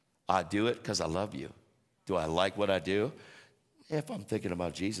 I do it because I love you. Do I like what I do? If I'm thinking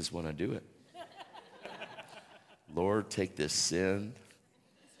about Jesus when I do it. Lord, take this sin.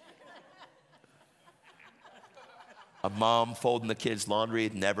 A mom folding the kids'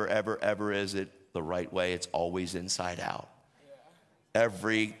 laundry, never, ever, ever is it the right way. It's always inside out.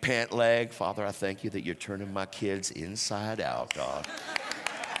 Every pant leg, Father, I thank you that you're turning my kids inside out, God.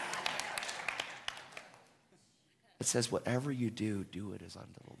 It says, whatever you do, do it as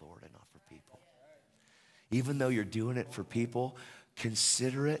unto the Lord and not for people. Even though you're doing it for people,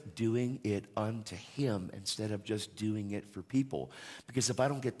 consider it doing it unto him instead of just doing it for people. Because if I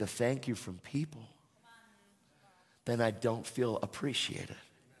don't get the thank you from people, then I don't feel appreciated.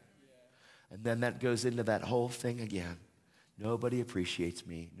 And then that goes into that whole thing again. Nobody appreciates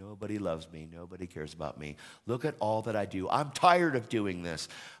me. Nobody loves me. Nobody cares about me. Look at all that I do. I'm tired of doing this.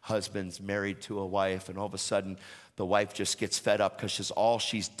 Husband's married to a wife, and all of a sudden, the wife just gets fed up because all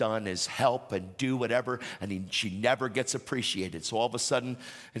she's done is help and do whatever, and she never gets appreciated. So all of a sudden,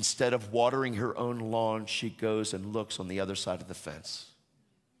 instead of watering her own lawn, she goes and looks on the other side of the fence.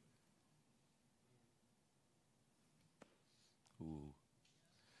 Ooh,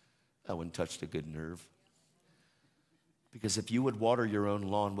 that one touched a good nerve. Because if you would water your own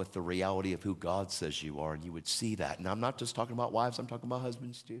lawn with the reality of who God says you are, and you would see that. And I'm not just talking about wives, I'm talking about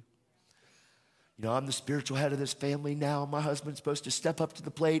husbands too. You know, I'm the spiritual head of this family now. My husband's supposed to step up to the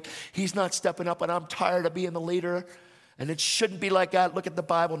plate. He's not stepping up, and I'm tired of being the leader. And it shouldn't be like that. Look at the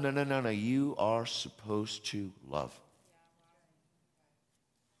Bible. No, no, no, no. You are supposed to love.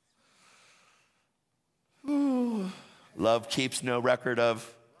 Ooh. Love keeps no record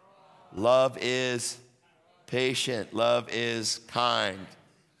of. Love is patient. Love is kind.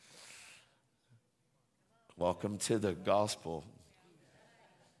 Welcome to the gospel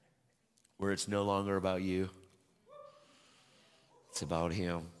where it's no longer about you. It's about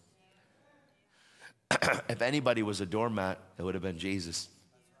him. If anybody was a doormat, it would have been Jesus.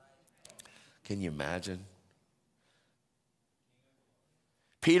 Can you imagine?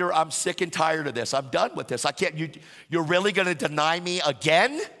 Peter, I'm sick and tired of this. I'm done with this. I can't. You're really going to deny me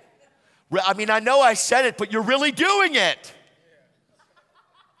again? I mean, I know I said it, but you're really doing it.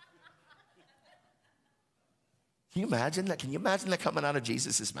 Can you imagine that? Can you imagine that coming out of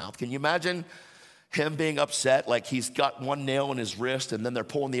Jesus' mouth? Can you imagine him being upset like he's got one nail in his wrist and then they're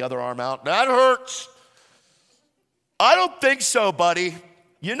pulling the other arm out? That hurts. I don't think so, buddy.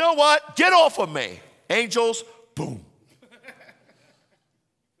 You know what? Get off of me. Angels, boom.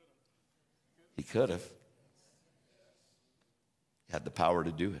 He could have. He had the power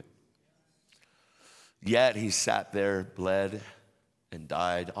to do it. Yet he sat there, bled, and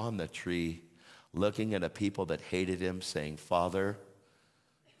died on the tree, looking at a people that hated him, saying, Father,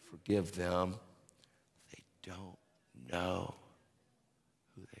 forgive them. They don't know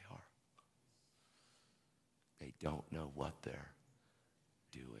who they are. They don't know what they're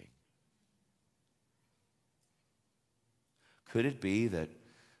doing. Could it be that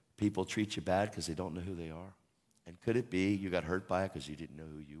people treat you bad because they don't know who they are? And could it be you got hurt by it because you didn't know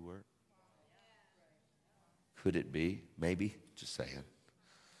who you were? Could it be? Maybe. Just saying.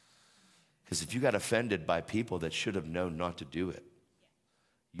 Because if you got offended by people that should have known not to do it,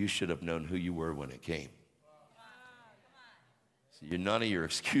 you should have known who you were when it came. So none of your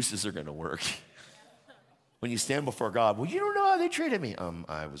excuses are going to work. When you stand before God, well, you don't know how they treated me.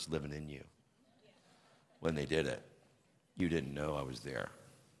 I was living in you when they did it. You didn't know I was there.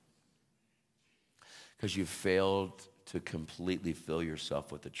 Because you failed to completely fill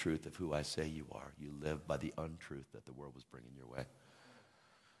yourself with the truth of who I say you are. You live by the untruth that the world was bringing your way.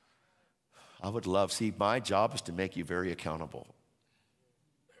 I would love, see, my job is to make you very accountable.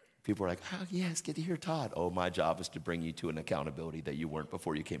 People are like, oh, yeah, it's good to hear Todd. Oh, my job is to bring you to an accountability that you weren't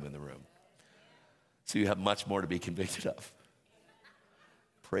before you came in the room. So you have much more to be convicted of.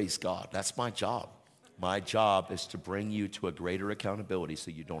 Praise God. That's my job. My job is to bring you to a greater accountability so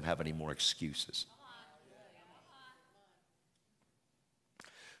you don't have any more excuses.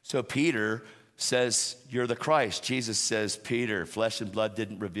 So Peter says, you're the Christ. Jesus says, Peter, flesh and blood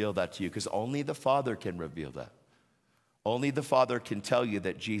didn't reveal that to you, because only the Father can reveal that. Only the Father can tell you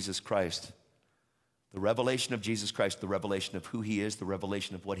that Jesus Christ, the revelation of Jesus Christ, the revelation of who he is, the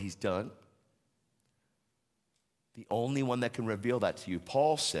revelation of what he's done, the only one that can reveal that to you.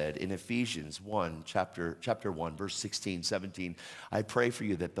 Paul said in Ephesians 1, chapter 1, verse 16, 17, I pray for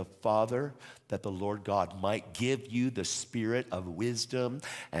you that the Father, that the Lord God might give you the spirit of wisdom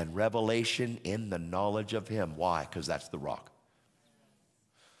and revelation in the knowledge of him. Why? Because that's the rock.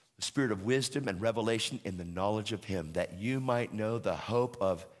 The spirit of wisdom and revelation in the knowledge of him, that you might know the hope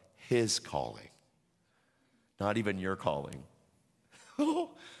of his calling. Not even your calling.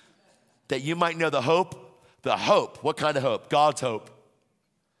 That you might know the hope. The hope, what kind of hope? God's hope.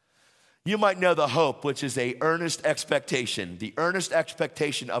 You might know the hope, which is an earnest expectation, the earnest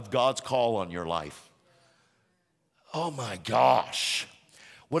expectation of God's call on your life. Oh my gosh.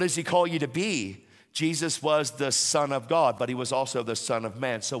 What does he call you to be? Jesus was the Son of God, but he was also the Son of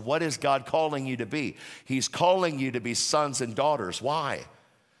Man. So what is God calling you to be? He's calling you to be sons and daughters. Why?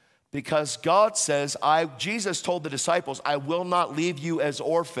 Because God says, Jesus told the disciples, I will not leave you as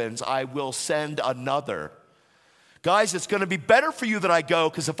orphans, I will send another. Guys, it's going to be better for you that I go,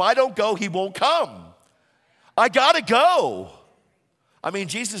 because if I don't go, he won't come. I got to go. I mean,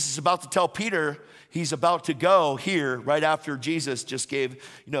 Jesus is about to tell Peter he's about to go here right after Jesus just gave,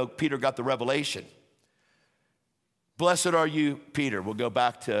 Peter got the revelation. Blessed are you, Peter. We'll go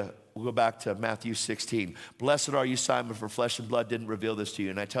back to Matthew 16. Blessed are you, Simon, for flesh and blood didn't reveal this to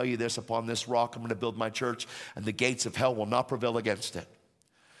you. And I tell you this, upon this rock I'm going to build my church, and the gates of hell will not prevail against it.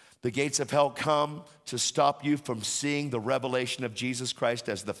 The gates of hell come to stop you from seeing the revelation of Jesus Christ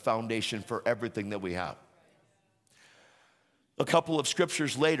as the foundation for everything that we have. A couple of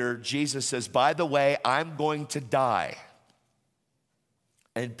scriptures later, Jesus says, by the way, I'm going to die.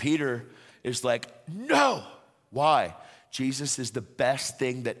 And Peter is like, no. Why? Jesus is the best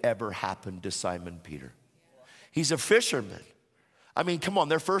thing that ever happened to Simon Peter. He's a fisherman. I mean, come on,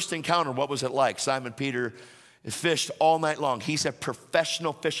 their first encounter, what was it like? Simon Peter fished all night long. He's a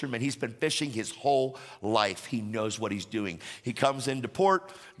professional fisherman. He's been fishing his whole life. He knows what he's doing. He comes into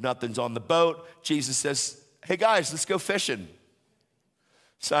port, nothing's on the boat. Jesus says, hey guys, let's go fishing.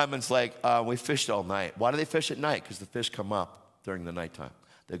 Simon's like, we fished all night. Why do they fish at night? Because the fish come up during the nighttime.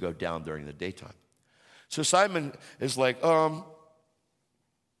 They go down during the daytime. So Simon is like,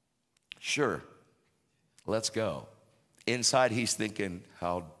 sure, let's go. Inside he's thinking,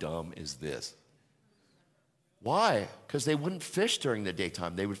 how dumb is this? Why? Because they wouldn't fish during the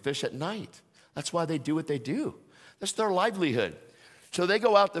daytime. They would fish at night. That's why they do what they do. That's their livelihood. So they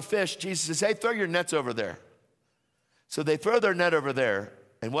go out to fish. Jesus says, hey, throw your nets over there. So they throw their net over there,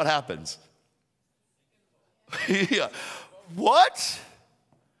 and what happens? Yeah. What?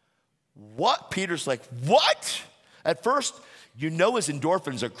 What? Peter's like, what? At first, his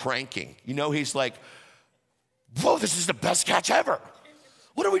endorphins are cranking. He's like, whoa, this is the best catch ever.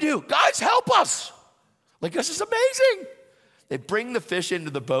 What do we do? Guys, help us. Like, this is amazing. They bring the fish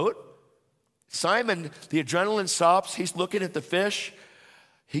into the boat. Simon, the adrenaline stops. He's looking at the fish.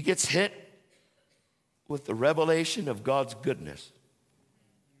 He gets hit with the revelation of God's goodness.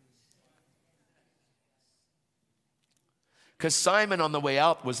 Because Simon on the way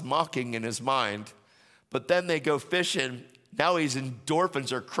out was mocking in his mind, but then they go fishing. Now his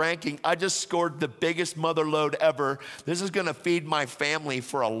endorphins are cranking. I just scored the biggest mother load ever. This is going to feed my family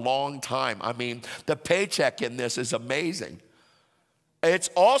for a long time. I mean, the paycheck in this is amazing. It's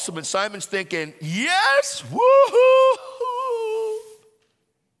awesome. And Simon's thinking, yes, woohoo!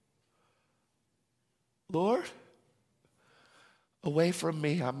 Lord, away from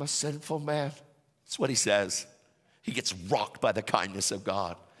me, I'm a sinful man. That's what he says. He gets rocked by the kindness of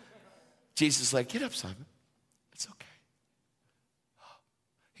God. Jesus is like, get up, Simon. It's okay.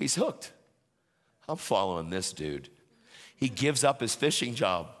 He's hooked. I'm following this dude. He gives up his fishing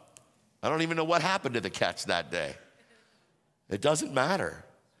job. I don't even know what happened to the catch that day. It doesn't matter.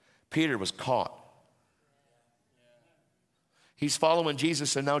 Peter was caught. He's following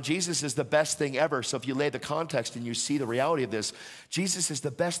Jesus, and now Jesus is the best thing ever. So if you lay the context and you see the reality of this, Jesus is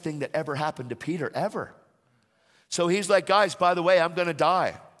the best thing that ever happened to Peter, ever. So he's like, guys, by the way, I'm going to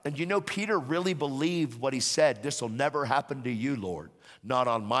die. And you know, Peter really believed what he said. This will never happen to you, Lord. Not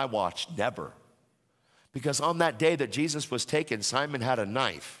on my watch, never. Because on that day that Jesus was taken, Simon had a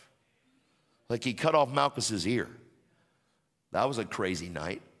knife. Like he cut off Malchus's ear. That was a crazy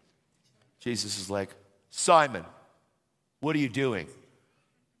night. Jesus is like, Simon, what are you doing?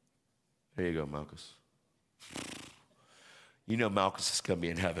 There you go, Malchus. You know Malchus is going to be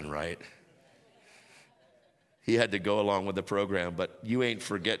in heaven, right? He had to go along with the program, but you ain't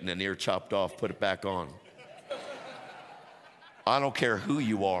forgetting an ear chopped off, put it back on. I don't care who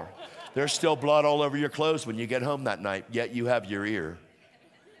you are. There's still blood all over your clothes when you get home that night, yet you have your ear.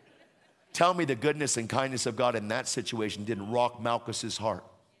 Tell me the goodness and kindness of God in that situation didn't rock Malchus's heart.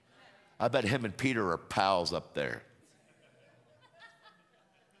 I bet him and Peter are pals up there.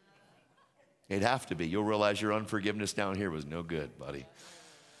 It'd have to be. You'll realize your unforgiveness down here was no good, buddy.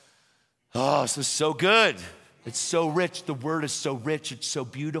 Oh, this is so good. It's so rich. The word is so rich. It's so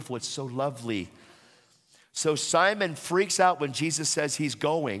beautiful. It's so lovely. So Simon freaks out when Jesus says he's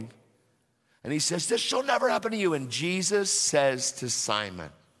going. And he says, this shall never happen to you. And Jesus says to Simon,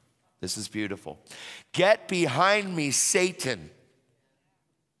 this is beautiful. Get behind me, Satan.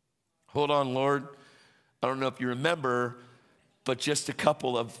 Hold on, Lord. I don't know if you remember, but just a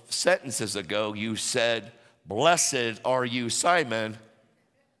couple of sentences ago, you said, blessed are you, Simon,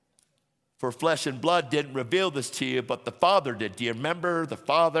 for flesh and blood didn't reveal this to you, but the Father did. Do you remember the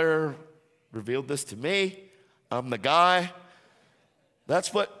Father revealed this to me? I'm the guy.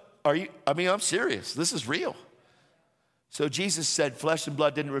 That's what, I'm serious. This is real. So Jesus said, flesh and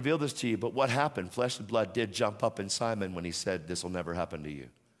blood didn't reveal this to you, but what happened? Flesh and blood did jump up in Simon when he said, this will never happen to you.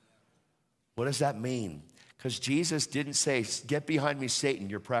 What does that mean? Because Jesus didn't say, get behind me, Satan,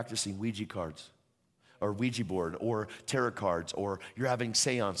 you're practicing Ouija cards, or Ouija board, or tarot cards, or you're having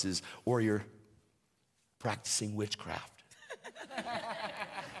seances, or you're practicing witchcraft.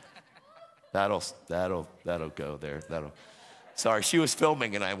 That'll go there. Sorry, she was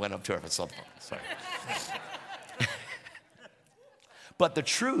filming and I went up to her for something. Sorry. But the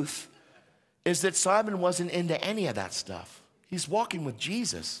truth is that Simon wasn't into any of that stuff. He's walking with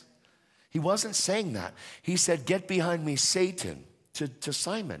Jesus. He wasn't saying that. He said, get behind me, Satan, to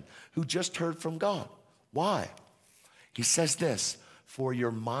Simon, who just heard from God. Why? He says this, for your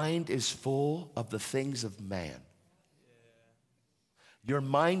mind is full of the things of man. Your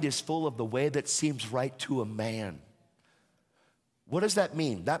mind is full of the way that seems right to a man. What does that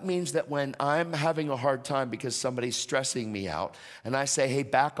mean? That means that when I'm having a hard time because somebody's stressing me out, and I say, hey,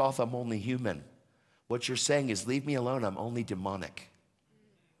 back off, I'm only human. What you're saying is, leave me alone, I'm only demonic.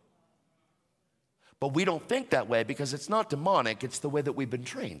 But we don't think that way because it's not demonic, it's the way that we've been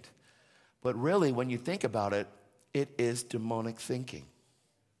trained. But really, when you think about it, it is demonic thinking.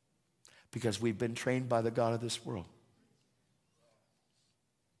 Because we've been trained by the God of this world.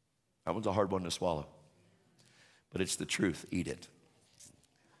 That one's a hard one to swallow. But it's the truth. Eat it.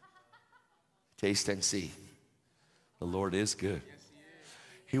 Taste and see. The Lord is good.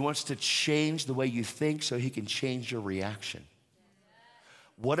 He wants to change the way you think so he can change your reaction.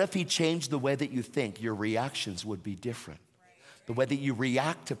 What if he changed the way that you think? Your reactions would be different. The way that you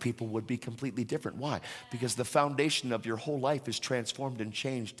react to people would be completely different. Why? Because the foundation of your whole life is transformed and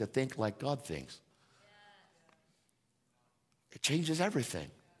changed to think like God thinks. It changes everything.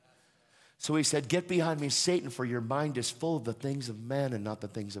 So he said, get behind me, Satan, for your mind is full of the things of man and not the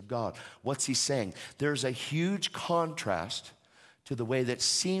things of God. What's he saying? There's a huge contrast to the way that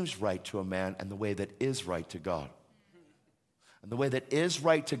seems right to a man and the way that is right to God. And the way that is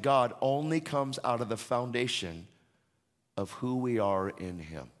right to God only comes out of the foundation of who we are in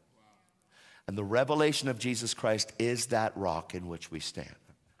him. And the revelation of Jesus Christ is that rock in which we stand.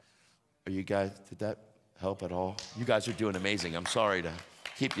 Are you guys, did that help at all? You guys are doing amazing. I'm sorry to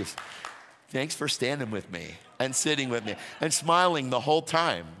keep you. Thanks for standing with me and sitting with me and smiling the whole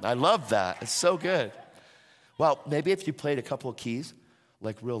time. I love that. It's so good. Well, maybe if you played a couple of keys,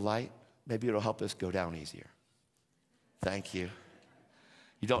 like real light, maybe it'll help us go down easier. Thank you.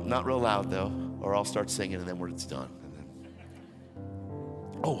 You don't, not real loud though, or I'll start singing and then when it's done.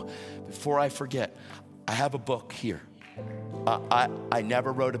 Oh, before I forget, I have a book here. I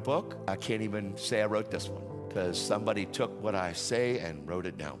never wrote a book. I can't even say I wrote this one because somebody took what I say and wrote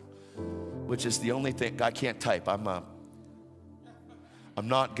it down, which is the only thing. I can't type. I'm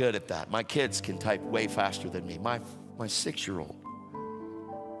not good at that. My kids can type way faster than me. My 6-year-old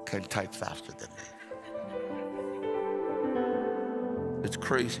can type faster than me. It's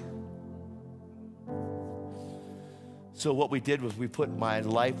crazy. So what we did was we put my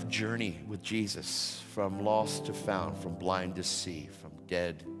life journey with Jesus, from lost to found, from blind to see, from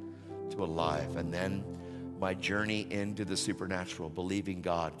dead to alive, and then my journey into the supernatural, believing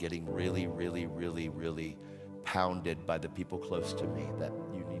God, getting really, really, really, really pounded by the people close to me that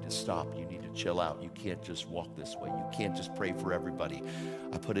you need to stop, you need to chill out, you can't just walk this way, you can't just pray for everybody.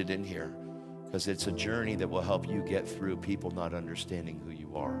 I put it in here because it's a journey that will help you get through people not understanding who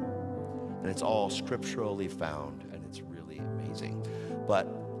you are. And it's all scripturally found, and it's really amazing. But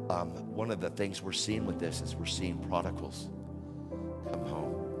one of the things we're seeing with this is we're seeing prodigals come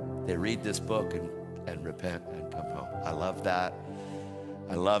home. They read this book and repent and come home. I love that.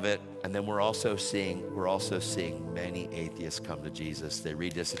 I love it. And then we're also seeing many atheists come to Jesus. They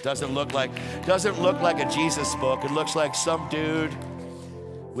read this. It doesn't look like a Jesus book. It looks like some dude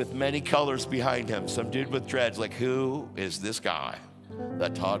with many colors behind him. Some dude with dreads. Like, who is this guy?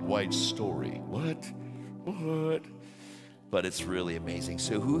 That Todd White story. What? But it's really amazing.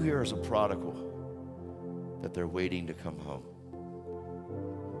 So who here is a prodigal that they're waiting to come home?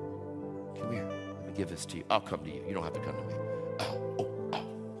 Come here. Let me give this to you. I'll come to you. You don't have to come to me. Oh.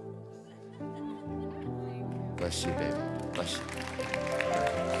 Bless you, baby. Bless you.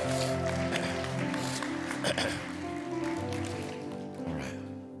 All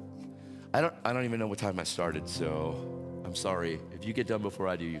right. I don't even know what time I started, so I'm sorry. If you get done before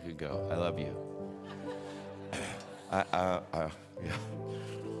I do, you can go. I love you. Yeah.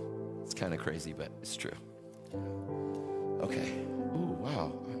 It's kind of crazy, but it's true. Okay. Ooh,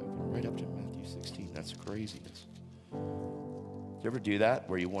 wow. Right up to Matthew 16. That's craziness. Do you ever do that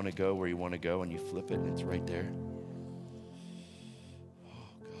where you want to go and you flip it and it's right there? Oh,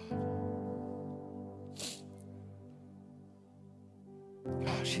 God.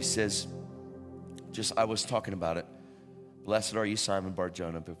 Gosh, he says, I was talking about it. Blessed are you, Simon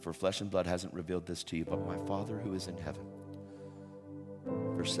Bar-Jonah, for flesh and blood hasn't revealed this to you, but my Father who is in heaven.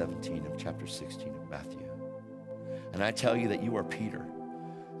 Verse 17 of chapter 16 of Matthew. And I tell you that you are Peter,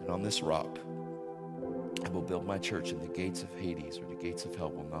 and on this rock I will build my church, and the gates of Hades, or the gates of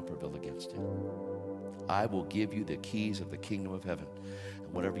hell, will not prevail against it. I will give you the keys of the kingdom of heaven,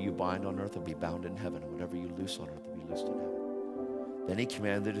 and whatever you bind on earth will be bound in heaven, and whatever you loose on earth will be loosed in heaven. Then he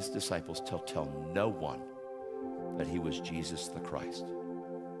commanded his disciples to tell no one that he was Jesus the Christ.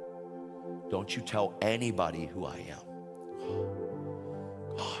 Don't you tell anybody who I am.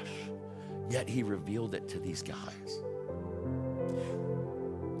 Gosh, yet he revealed it to these guys.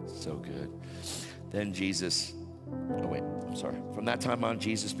 So good. Then From that time on,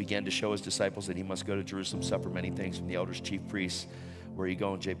 Jesus began to show his disciples that he must go to Jerusalem, suffer many things from the elders, chief priests. Where are you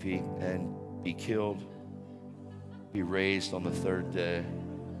going, JP? And be killed, be raised on the third day.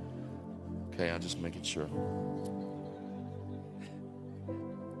 Okay, I'm just making sure.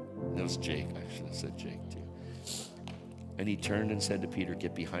 It was Jake. I should have said Jake too. And he turned and said to Peter,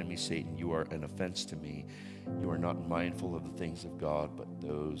 "Get behind me, Satan. You are an offense to me. You are not mindful of the things of God, but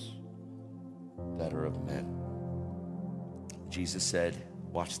those that are of men." Jesus said,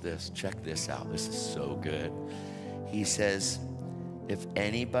 watch this, check this out. This is so good. He says, if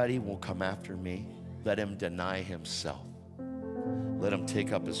anybody will come after me, let him deny himself. Let him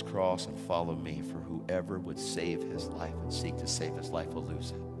take up his cross and follow me. For whoever would save his life and seek to save his life will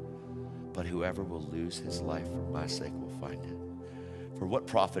lose it. But whoever will lose his life for my sake will find it. For what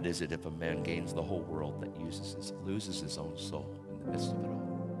profit is it if a man gains the whole world but loses his own soul in the midst of it all?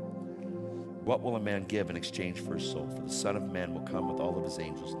 What will a man give in exchange for his soul? For the Son of Man will come with all of his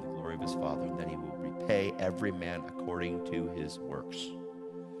angels in the glory of his Father, and then he will repay every man according to his works.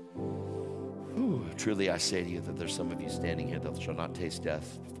 Whew. Truly I say to you that there's some of you standing here that shall not taste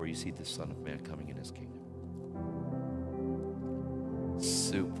death before you see the Son of Man coming in his kingdom.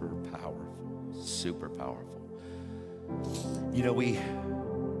 Super powerful, super powerful. You know, we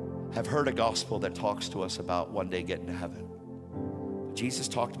have heard a gospel that talks to us about one day getting to heaven. Jesus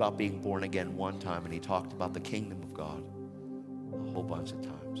talked about being born again one time, and he talked about the kingdom of God a whole bunch of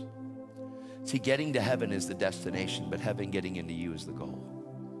times. See, getting to heaven is the destination, but heaven getting into you is the goal.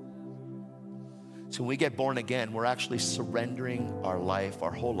 So when we get born again, we're actually surrendering our life,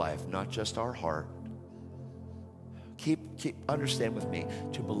 our whole life, not just our heart. Understand with me,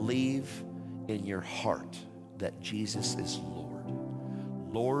 to believe in your heart that Jesus is Lord.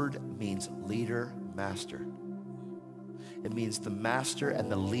 Lord means leader, master. It means the master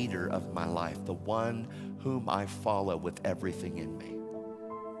and the leader of my life, the one whom I follow with everything in me.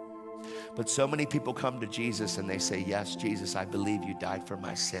 But so many people come to Jesus and they say, yes, Jesus, I believe you died for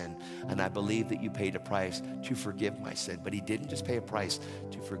my sin, and I believe that you paid a price to forgive my sin. But he didn't just pay a price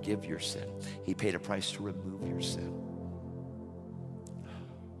to forgive your sin. He paid a price to remove your sin.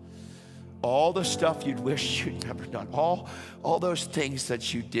 All the stuff you'd wish you'd never done. All those things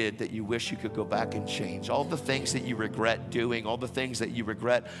that you did that you wish you could go back and change. All the things that you regret doing. All the things that you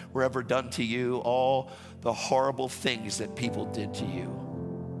regret were ever done to you. All the horrible things that people did to you.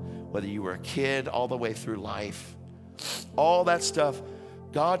 Whether you were a kid all the way through life. All that stuff,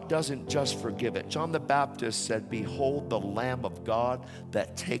 God doesn't just forgive it. John the Baptist said, behold the Lamb of God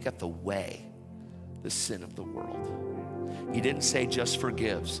that taketh away the sin of the world. He didn't say just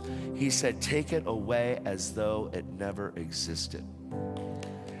forgives. He said, take it away as though it never existed.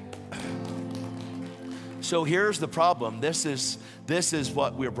 So here's the problem. This is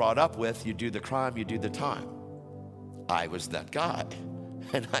what we're brought up with. You do the crime, you do the time. I was that guy,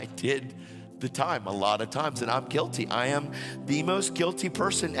 and I did the time a lot of times, and I'm guilty. I am the most guilty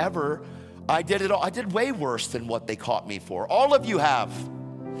person ever. I did it all. I did way worse than what they caught me for. All of you have.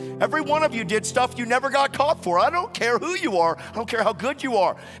 Every one of you did stuff you never got caught for. I don't care who you are. I don't care how good you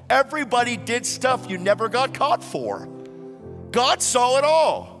are. Everybody did stuff you never got caught for. God saw it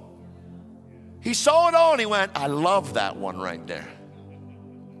all. He saw it all and he went, I love that one right there.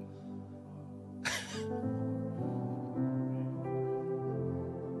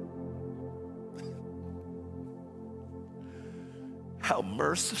 How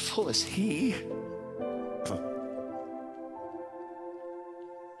merciful is he?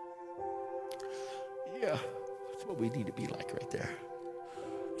 Yeah, that's what we need to be like right there.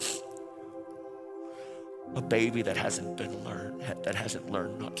 A baby that hasn't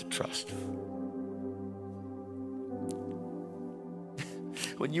learned not to trust.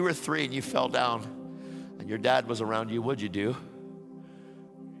 When you were 3 and you fell down and your dad was around you, what'd you do?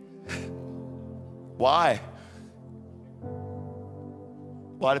 Why?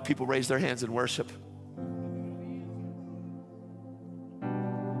 Why do people raise their hands in worship?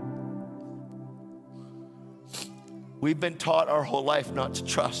 We've been taught our whole life not to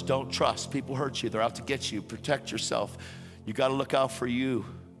trust. Don't trust. People hurt you. They're out to get you. Protect yourself. You got to look out for you.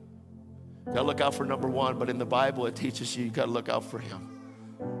 You got to look out for number one. But in the Bible, it teaches you got to look out for him.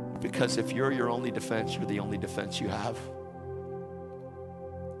 Because if you're your only defense, you're the only defense you have.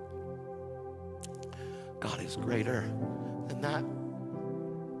 God is greater than that.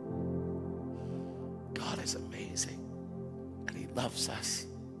 God is amazing. And he loves us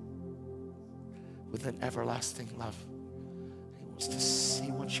with an everlasting love.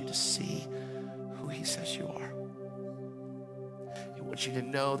 He wants you to see who he says you are. He wants you to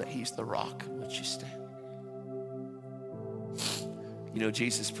know that he's the rock on which you stand. You know,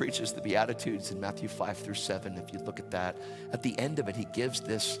 Jesus preaches the Beatitudes in Matthew 5 through 7. If you look at that, at the end of it, he gives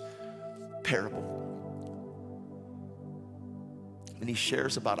this parable. And he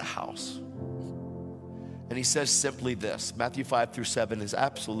shares about a house. And he says simply this. Matthew 5 through 7 is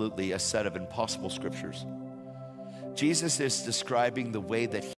absolutely a set of impossible scriptures. Jesus is describing the way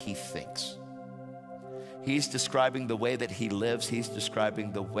that he thinks. He's describing the way that he lives. He's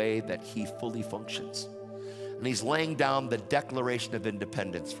describing the way that he fully functions. And he's laying down the Declaration of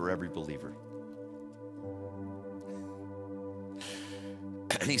Independence for every believer.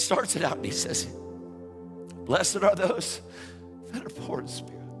 And he starts it out and he says, blessed are those that are poor in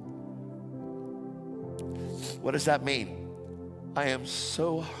spirit. What does that mean? I am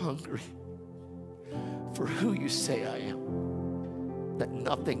so hungry for who you say I am, that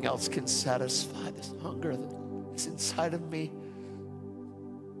nothing else can satisfy this hunger that is inside of me.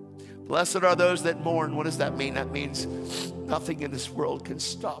 Blessed are those that mourn. What does that mean? That means nothing in this world can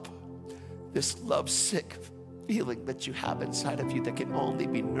stop this lovesick feeling that you have inside of you that can only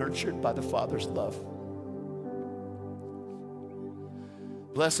be nurtured by the Father's love.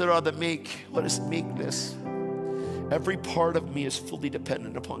 Blessed are the meek. What is meekness? Every part of me is fully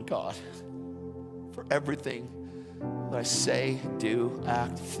dependent upon God for everything that I say, do,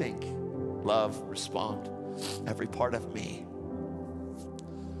 act, think, love, respond. Every part of me.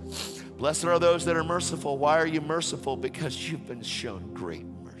 Blessed are those that are merciful. Why are you merciful? Because you've been shown great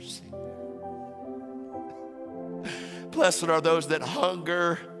mercy. Blessed are those that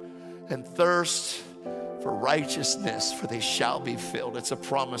hunger and thirst for righteousness, for they shall be filled. It's a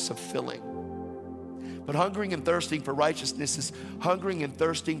promise of filling. But hungering and thirsting for righteousness is hungering and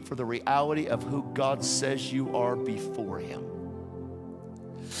thirsting for the reality of who God says you are before him.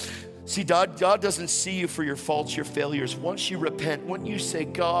 See, God doesn't see you for your faults, your failures. Once you repent, when you say,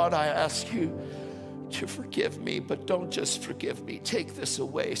 God, I ask you to forgive me, but don't just forgive me. Take this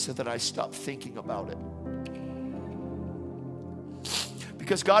away so that I stop thinking about it.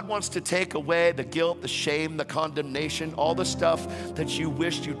 Because God wants to take away the guilt, the shame, the condemnation, all the stuff that you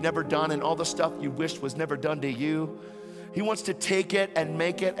wished you'd never done and all the stuff you wished was never done to you. He wants to take it and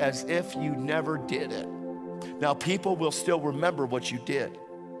make it as if you never did it. Now, people will still remember what you did,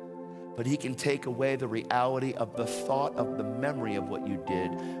 But he can take away the reality of the thought of the memory of what you did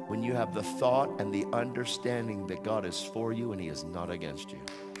when you have the thought and the understanding that God is for you and he is not against you.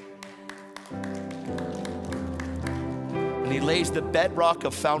 And he lays the bedrock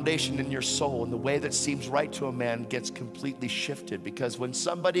of foundation in your soul, and the way that seems right to a man gets completely shifted, because when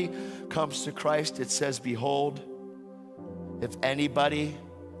somebody comes to Christ, it says, behold, if anybody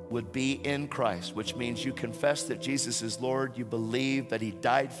would be in Christ, which means you confess that Jesus is Lord, you believe that he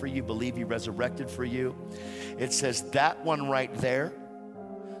died for you, believe he resurrected for you. It says that one right there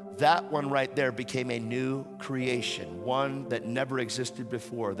became a new creation, one that never existed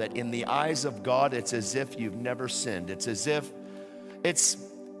before, that in the eyes of God, it's as if you've never sinned. It's as if it's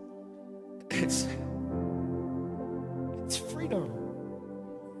freedom.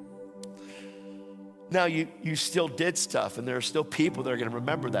 Now, you still did stuff, and there are still people that are going to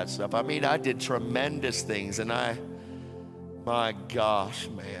remember that stuff. I mean, I did tremendous things, and my gosh,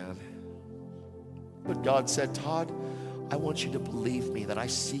 man. But God said, Todd, I want you to believe me, that I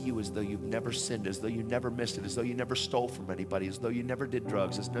see you as though you've never sinned, as though you never missed it, as though you never stole from anybody, as though you never did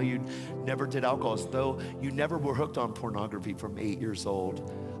drugs, as though you never did alcohol, as though you never were hooked on pornography from 8 years old.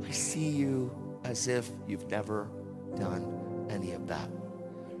 I see you as if you've never done any of that.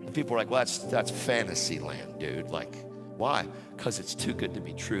 And people are like, well, that's fantasy land, dude. Like, why? Because it's too good to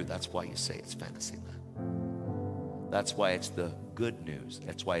be true. That's why you say it's fantasy land. That's why it's the good news.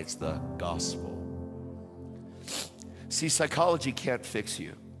 That's why it's the gospel. See, psychology can't fix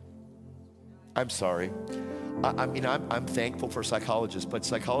you. I'm sorry. I mean, I'm thankful for psychologists, but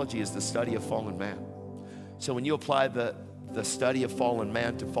psychology is the study of fallen man. So when you apply the study of fallen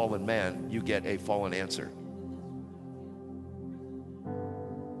man to fallen man, you get a fallen answer.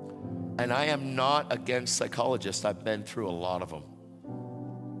 And I am not against psychologists. I've been through a lot of them.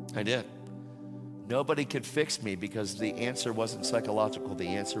 I did. Nobody could fix me because the answer wasn't psychological. The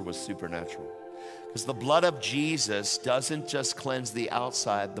answer was supernatural. Because the blood of Jesus doesn't just cleanse the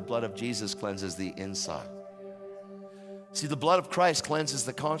outside, the blood of Jesus cleanses the inside. See, the blood of Christ cleanses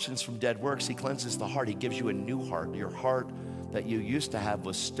the conscience from dead works. He cleanses the heart. He gives you a new heart. Your heart that you used to have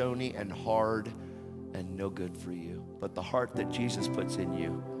was stony and hard and no good for you. But the heart that Jesus puts in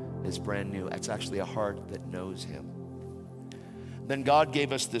you is brand new. It's actually a heart that knows him. Then God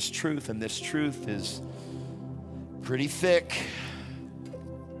gave us this truth, and this truth is pretty thick.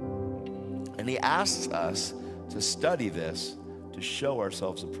 And he asks us to study this to show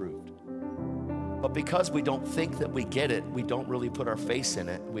ourselves approved. But because we don't think that we get it, we don't really put our face in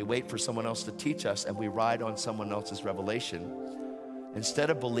it. We wait for someone else to teach us, and we ride on someone else's revelation, instead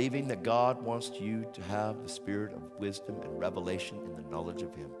of believing that God wants you to have the spirit of wisdom and revelation in the knowledge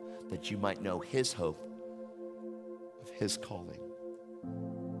of him, that you might know his hope of his calling.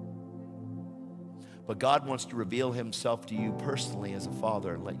 But God wants to reveal himself to you personally as a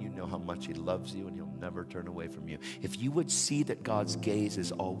father and let you know how much he loves you, and he'll never turn away from you. If you would see that God's gaze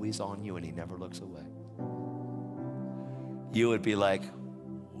is always on you and he never looks away, you would be like,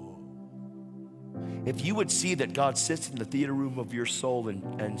 whoa. If you would see that God sits in the theater room of your soul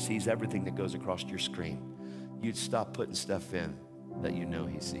and sees everything that goes across your screen, you'd stop putting stuff in that you know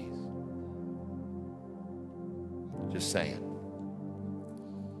he sees. Just saying.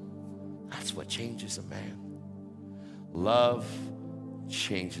 That's what changes a man. Love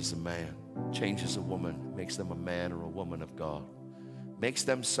changes a man, changes a woman, makes them a man or a woman of God, makes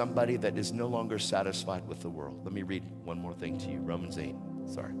them somebody that is no longer satisfied with the world. Let me read one more thing to you. Romans 8.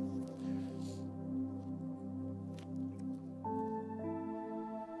 Sorry.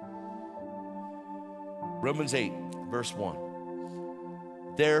 Romans 8, verse 1.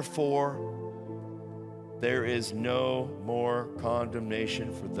 Therefore, there is no more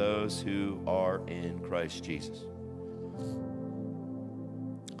condemnation for those who are in Christ Jesus.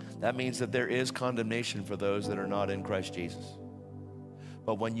 That means that there is condemnation for those that are not in Christ Jesus.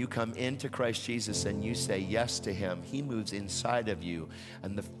 But when you come into Christ Jesus and you say yes to him, he moves inside of you.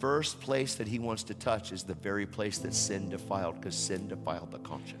 And the first place that he wants to touch is the very place that sin defiled, because sin defiled the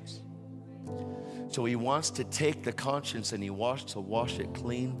conscience. So he wants to take the conscience and he wants to wash it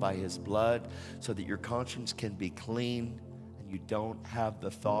clean by his blood so that your conscience can be clean and you don't have the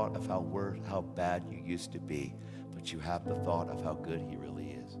thought of how bad you used to be, but you have the thought of how good he really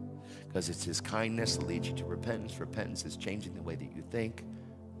is. Because it's his kindness that leads you to repentance. Repentance is changing the way that you think.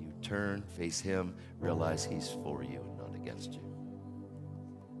 You turn, face him, realize he's for you and not against you.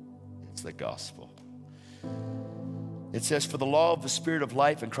 It's the gospel. It says, for the law of the Spirit of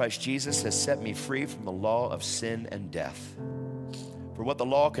life in Christ Jesus has set me free from the law of sin and death. For what the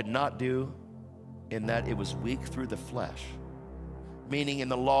law could not do, in that it was weak through the flesh. Meaning in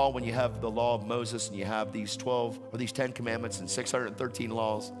the law, when you have the law of Moses and you have these 10 commandments and 613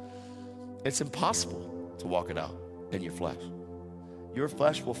 laws, It's impossible to walk it out in your flesh. Your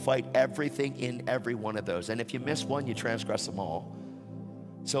flesh will fight everything in every one of those. And if you miss one, you transgress them all.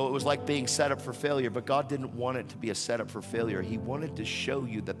 So it was like being set up for failure, but God didn't want it to be a setup for failure. He wanted to show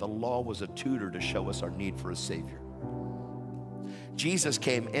you that the law was a tutor to show us our need for a Savior. Jesus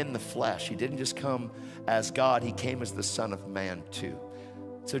came in the flesh. He didn't just come as God, he came as the Son of Man too.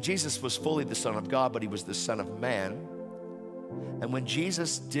 So Jesus was fully the Son of God, but he was the Son of Man. And when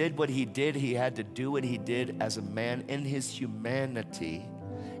Jesus did what he did, he had to do what he did as a man in his humanity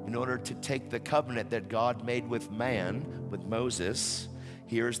in order to take the covenant that God made with man, with Moses.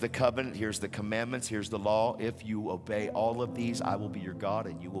 Here's the covenant, here's the commandments, here's the law. If you obey all of these, I will be your God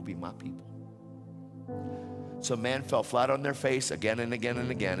and you will be my people. So man fell flat on their face again and again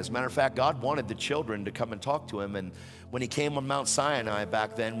and again. As a matter of fact, God wanted the children to come and talk to him. And when he came on Mount Sinai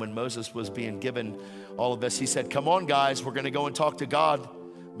back then, when Moses was being given all of this, he said, come on guys, we're gonna go and talk to God.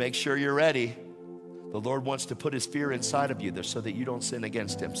 Make sure you're ready. The Lord wants to put his fear inside of you so that you don't sin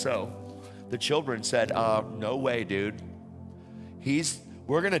against him. So the children said, no way, dude.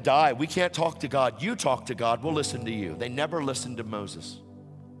 We're gonna die. We can't talk to God. You talk to God, we'll listen to you. They never listened to Moses.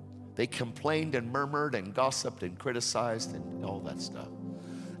 They complained and murmured and gossiped and criticized and all that stuff.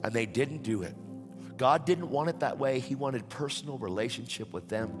 And they didn't do it. God didn't want it that way. He wanted personal relationship with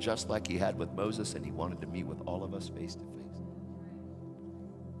them just like he had with Moses, and he wanted to meet with all of us face to face.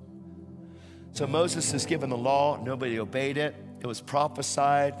 So Moses is given the law. Nobody obeyed it. It was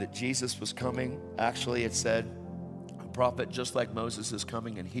prophesied that Jesus was coming. Actually, it said, a prophet just like Moses is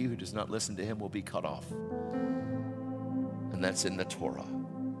coming, and he who does not listen to him will be cut off. And that's in the Torah.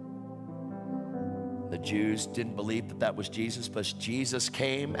 The Jews didn't believe that that was Jesus, but Jesus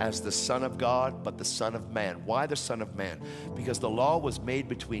came as the Son of God, but the Son of Man. Why the Son of Man? Because the law was made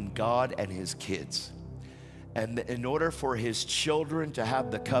between God and his kids. And in order for his children to have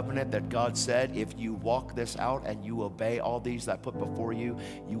the covenant that God said, if you walk this out and you obey all these that I put before you,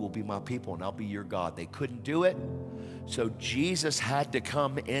 you will be my people and I'll be your God. They couldn't do it, so Jesus had to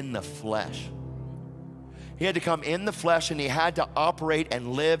come in the flesh. He had to come in the flesh, and he had to operate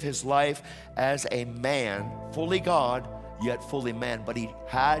and live his life as a man, fully God, yet fully man. But he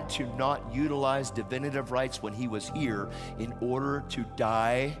had to not utilize divinative rights when he was here in order to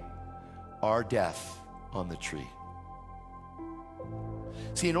die our death on the tree.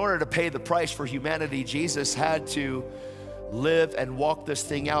 See, in order to pay the price for humanity, Jesus had to live and walk this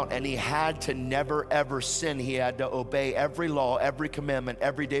thing out, and he had to never ever sin. He had to obey every law, every commandment,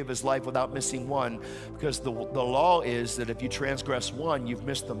 every day of his life without missing one, because the law is that if you transgress one, you've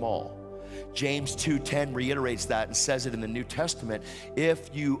missed them all. James 2:10 reiterates that and says it in the New Testament. If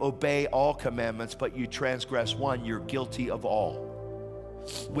you obey all commandments but you transgress one, you're guilty of all.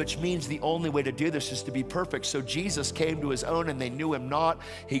 Which means the only way to do this is to be perfect. So Jesus came to his own and they knew him not.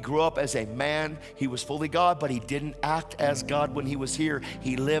 He grew up as a man. He was fully God, but he didn't act as God when he was here.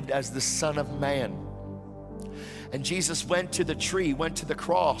 He lived as the Son of Man. And Jesus went to the tree, went to the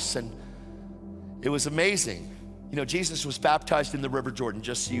cross, and it was amazing. You know, Jesus was baptized in the River Jordan,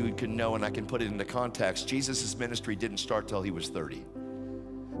 just so you can know and I can put it into context. Jesus' ministry didn't start till he was 30.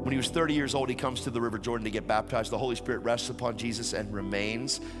 When he was 30 years old, he comes to the River Jordan to get baptized. The Holy Spirit rests upon Jesus and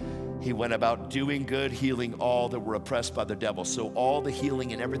remains. He went about doing good, healing all that were oppressed by the devil. So all the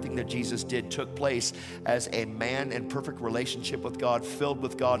healing and everything that Jesus did took place as a man in perfect relationship with God, filled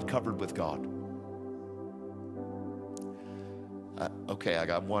with God, covered with God. Okay, I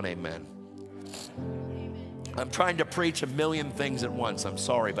got one amen. I'm trying to preach a million things at once. I'm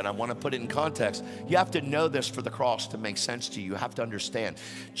sorry, but I want to put it in context. You have to know this for the cross to make sense to you. You have to understand.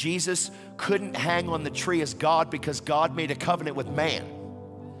 Jesus couldn't hang on the tree as God because God made a covenant with man.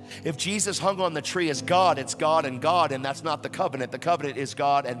 If Jesus hung on the tree as God, it's God, and that's not the covenant. The covenant is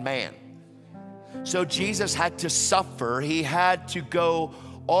God and man. So Jesus had to suffer. He had to go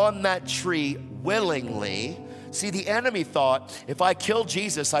on that tree willingly. See, the enemy thought, if I kill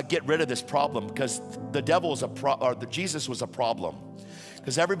Jesus, I'd get rid of this problem, because the devil was Jesus was a problem.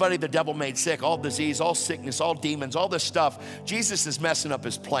 Because everybody the devil made sick, all disease, all sickness, all demons, all this stuff, Jesus is messing up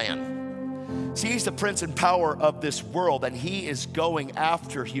his plan. See, he's the prince and power of this world, and he is going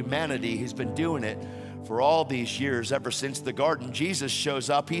after humanity. He's been doing it for all these years, ever since the garden. Jesus shows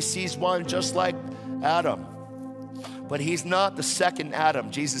up. He sees one just like Adam. But he's not the second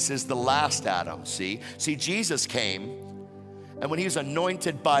Adam. Jesus is the last Adam, see? See, Jesus came, and when he was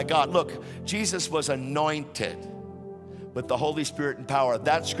anointed by God, look, Jesus was anointed with the Holy Spirit and power.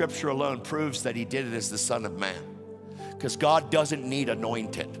 That scripture alone proves that he did it as the Son of Man, because God doesn't need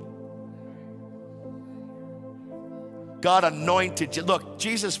anointed. God anointed you. Look,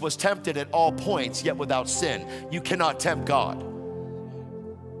 Jesus was tempted at all points, yet without sin. You cannot tempt God.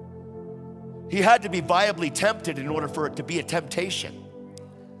 He had to be viably tempted in order for it to be a temptation.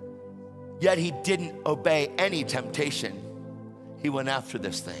 Yet he didn't obey any temptation. He went after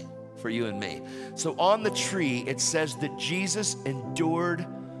this thing for you and me. So on the tree, it says that Jesus endured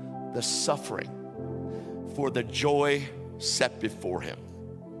the suffering for the joy set before him.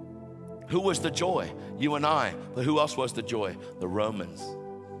 Who was the joy? You and I. But who else was the joy? The Romans.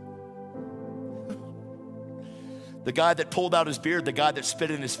 The guy that pulled out his beard, the guy that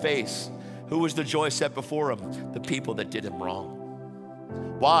spit in his face. Who was the joy set before him? The people that did him wrong.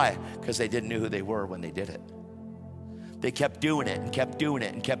 Why? Because they didn't know who they were when they did it. They kept doing it and kept doing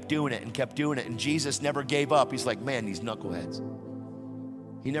it and kept doing it and kept doing it. And Jesus never gave up. He's like, man, these knuckleheads.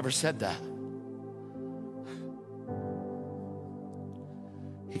 He never said that.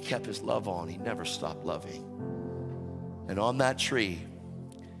 He kept his love on. He never stopped loving. And on that tree,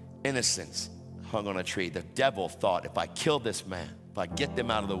 innocence hung on a tree. The devil thought, if I kill this man, if I get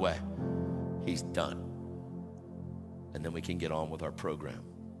them out of the way, he's done. And then we can get on with our program.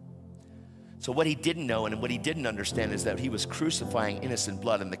 So what he didn't know and what he didn't understand is that he was crucifying innocent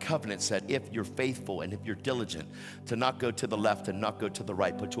blood. And the covenant said, if you're faithful and if you're diligent to not go to the left and not go to the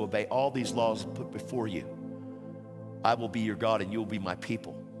right, but to obey all these laws put before you, I will be your God and you will be my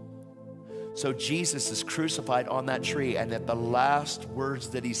people. So Jesus is crucified on that tree, and at the last words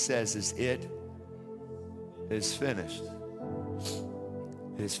that he says is, it is finished.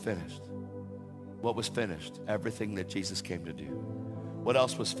 It is finished. What was finished? Everything that Jesus came to do. What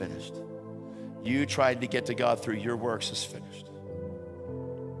else was finished? You trying to get to God through your works is finished.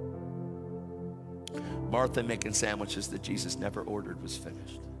 Martha making sandwiches that Jesus never ordered was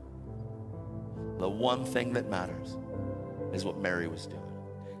finished. The one thing that matters is what Mary was doing.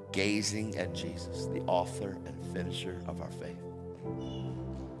 Gazing at Jesus, the author and finisher of our faith.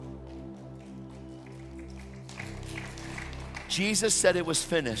 Jesus said it was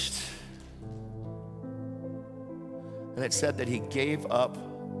finished. And it said that he gave up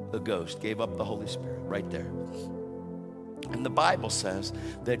the ghost, gave up the Holy Spirit right there. And the Bible says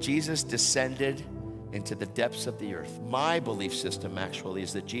that Jesus descended into the depths of the earth. My belief system actually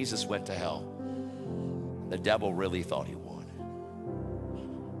is that Jesus went to hell. The devil really thought he won.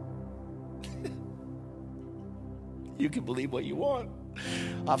 You can believe what you want.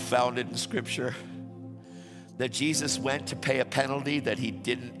 I found it in scripture that Jesus went to pay a penalty that he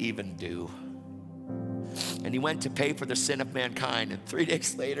didn't even do. And he went to pay for the sin of mankind. And 3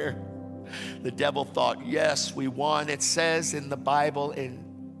 days later, the devil thought, yes, we won. It says in the Bible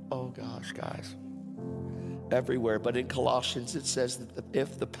oh gosh, guys, everywhere. But in Colossians, it says that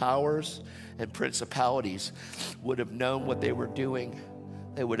if the powers and principalities would have known what they were doing,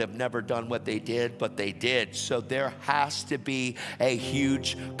 they would have never done what they did, but they did. So there has to be a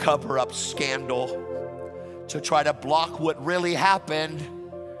huge cover-up scandal to try to block what really happened.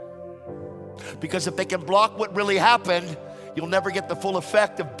 Because if they can block what really happened, you'll never get the full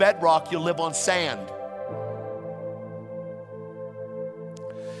effect of bedrock. You'll live on sand.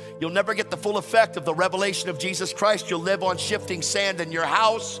 You'll never get the full effect of the revelation of Jesus Christ. You'll live on shifting sand in your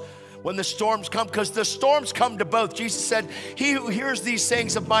house when the storms come, because the storms come to both. Jesus said, he who hears these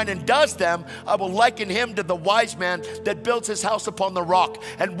sayings of mine and does them, I will liken him to the wise man that builds his house upon the rock.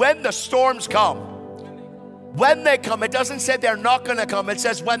 And when the storms come, when they come, it doesn't say they're not going to come. It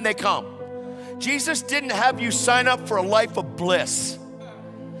says when they come. Jesus didn't have you sign up for a life of bliss.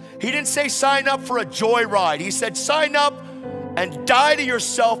 He didn't say sign up for a joyride. He said sign up and die to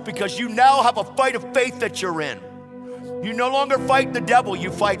yourself, because you now have a fight of faith that you're in. You no longer fight the devil.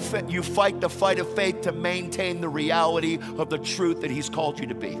 You fight the fight of faith to maintain the reality of the truth that he's called you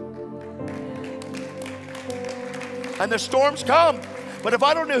to be. And the storms come. But if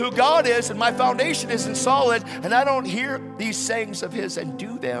I don't know who God is and my foundation isn't solid and I don't hear these sayings of his and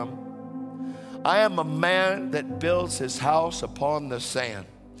do them, I am a man that builds his house upon the sand.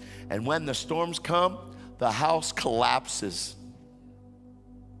 And when the storms come, the house collapses.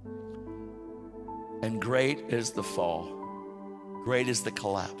 And great is the fall. Great is the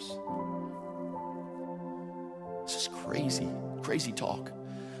collapse. This is crazy, crazy talk.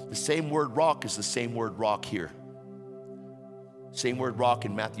 The same word rock is the same word rock here. Same word rock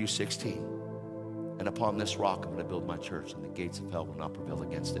in Matthew 16. And upon this rock I'm going to build my church, and the gates of hell will not prevail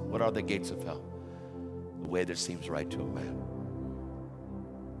against it. What are the gates of hell? The way that seems right to a man.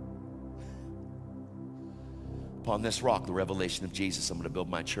 Upon this rock, the revelation of Jesus, I'm going to build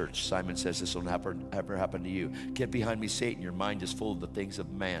my church. Simon says this will never happen to you. Get behind me, Satan. Your mind is full of the things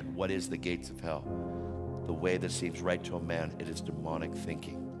of man. What is the gates of hell? The way that seems right to a man. It is demonic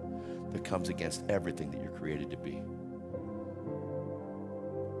thinking that comes against everything that you're created to be.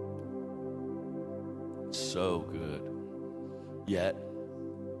 So good, yet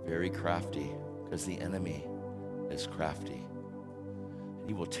Very crafty, because the enemy is crafty.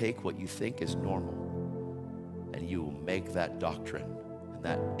 He will take what you think is normal and you will make that doctrine. And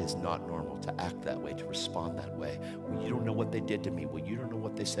that is not normal, to act that way, to respond that way. Well, you don't know what they did to me. Well, you don't know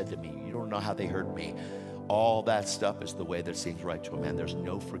what they said to me. You don't know how they hurt me. All that stuff is the way that seems right to a man. There's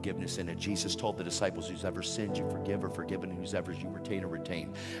no forgiveness in it. Jesus told the disciples, who's ever sinned, you forgive, or forgiven, who's ever you retain or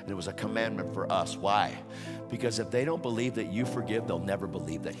retain. And it was a commandment for us. Why? Because if they don't believe that you forgive, they'll never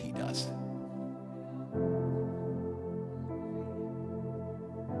believe that he does.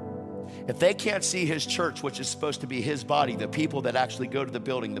 If they can't see his church, which is supposed to be his body, the people that actually go to the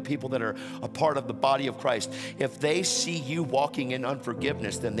building, the people that are a part of the body of Christ, if they see you walking in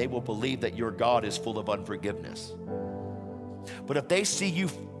unforgiveness, then they will believe that your God is full of unforgiveness. But if they see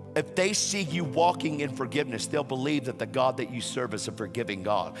you walking in forgiveness, they'll believe that the God that you serve is a forgiving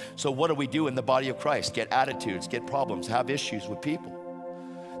God. So what do we do in the body of Christ? Get attitudes, get problems, have issues with people.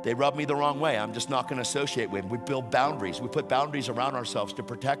 They rub me the wrong way. I'm just not going to associate with them. We build boundaries. We put boundaries around ourselves to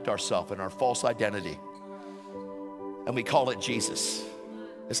protect ourselves and our false identity. And we call it Jesus.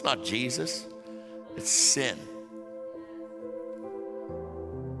 It's not Jesus. It's sin.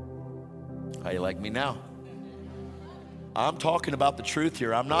 How you like me now? I'm talking about the truth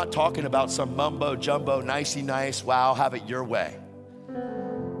here. I'm not talking about some mumbo jumbo, nicey nice, wow, have it your way.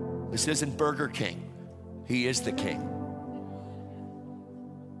 This isn't Burger King. He is the King.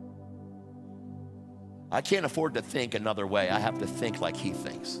 I can't afford to think another way. I have to think like he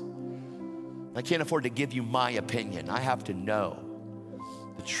thinks. I can't afford to give you my opinion. I have to know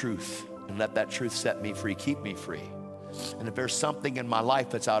the truth and let that truth set me free, keep me free. And if there's something in my life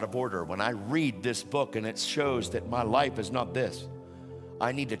that's out of order, when I read this book and it shows that my life is not this,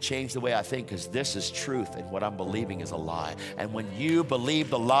 I need to change the way I think, because this is truth and what I'm believing is a lie. And when you believe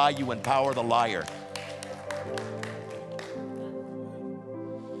the lie, you empower the liar.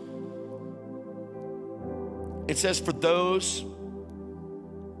 It says, for those,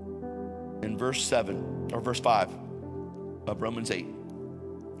 in verse 7 or verse 5 of Romans 8,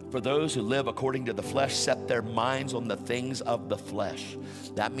 for those who live according to the flesh set their minds on the things of the flesh.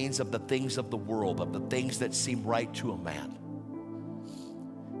 That means of the things of the world, of the things that seem right to a man.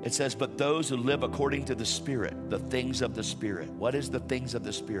 It says, but those who live according to the Spirit, the things of the Spirit. What is the things of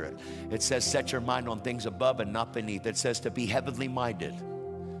the Spirit? It says, set your mind on things above and not beneath. It says to be heavenly minded,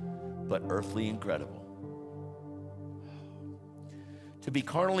 but earthly incredible. To be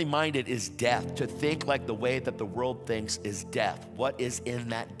carnally minded is death. To think like the way that the world thinks is death. What is in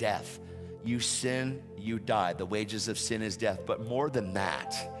that death? You sin, you die. The wages of sin is death. But more than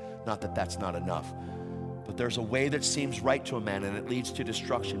that, not that that's not enough, but there's a way that seems right to a man and it leads to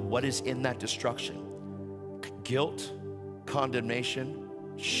destruction. What is in that destruction? Guilt, condemnation,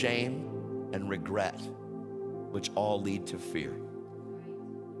 shame, and regret, which all lead to fear.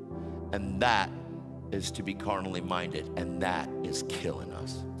 And that is to be carnally minded, and that is killing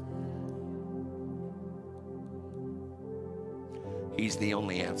us. He's the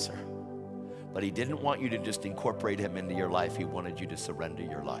only answer. But he didn't want you to just incorporate him into your life. He wanted you to surrender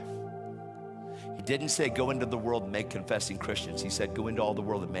your life. He didn't say go into the world and make confessing Christians. He said go into all the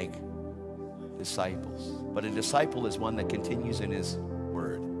world and make disciples. But a disciple is one that continues in his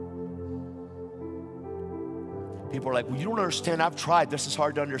word. People are like, well, you don't understand. I've tried. This is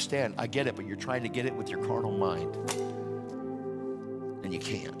hard to understand. I get it, but you're trying to get it with your carnal mind. And you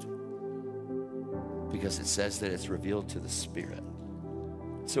can't. Because it says that it's revealed to the Spirit.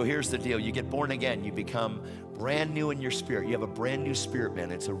 So here's the deal. You get born again. You become brand new in your spirit. You have a brand new spirit, man.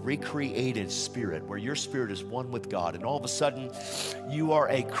 It's a recreated spirit where your spirit is one with God. And all of a sudden, you are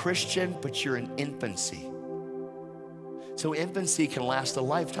a Christian, but you're in infancy. So infancy can last a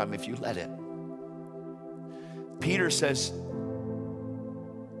lifetime if you let it. Peter says,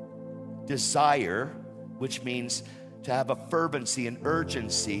 desire, which means to have a fervency and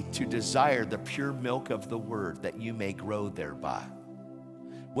urgency to desire the pure milk of the word that you may grow thereby.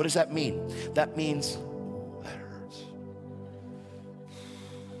 What does that mean? That means, oh, that hurts.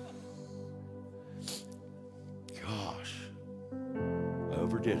 Gosh, I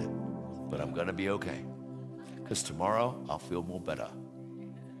overdid it, but I'm gonna be okay. Because tomorrow I'll feel more better.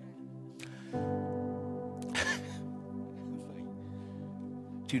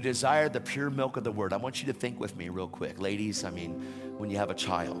 To desire the pure milk of the word. I want you to think with me real quick. Ladies, I mean, when you have a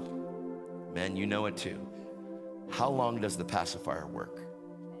child, men, you know it too. How long does the pacifier work?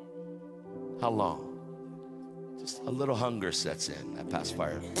 How long? Just a little hunger sets in, that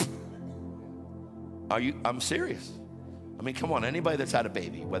pacifier. I'm serious. I mean, come on, anybody that's had a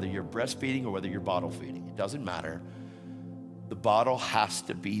baby, whether you're breastfeeding or whether you're bottle feeding, it doesn't matter. The bottle has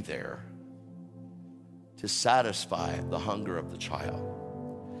to be there to satisfy the hunger of the child.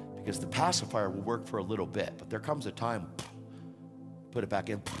 Because the pacifier will work for a little bit, but there comes a time, put it back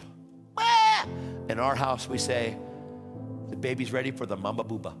in. In our house, we say, the baby's ready for the mama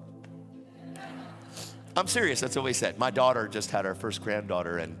booba. I'm serious, that's what we said. My daughter just had her first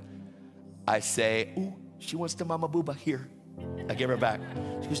granddaughter, and I say, ooh, she wants the mama booba here. I give her back.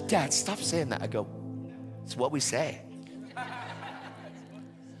 She goes, Dad, stop saying that. I go, it's what we say.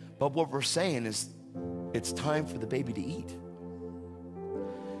 But what we're saying is, it's time for the baby to eat.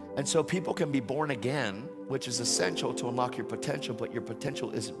 And so people can be born again, which is essential to unlock your potential, but your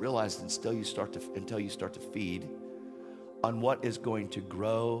potential isn't realized until you start to feed on what is going to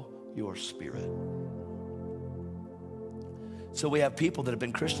grow your spirit. So we have people that have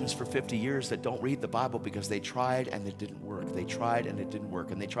been Christians for 50 years that don't read the Bible because they tried and it didn't work. They tried and it didn't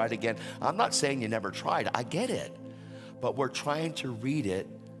work, and they tried again. I'm not saying you never tried. I get it. But we're trying to read it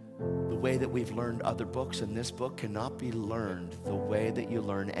the way that we've learned other books, and this book cannot be learned the way that you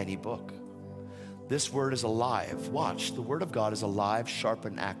learn any book. This word is alive. Watch, the word of God is alive, sharp,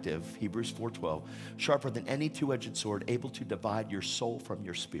 and active. Hebrews 4:12, sharper than any two-edged sword, able to divide your soul from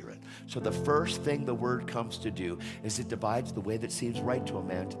your spirit. So the first thing the word comes to do is it divides the way that seems right to a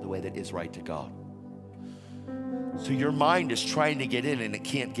man to the way that is right to God. So your mind is trying to get in and it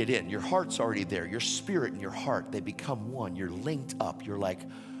can't get in. Your heart's already there. Your spirit and your heart, they become one. You're linked up. You're like,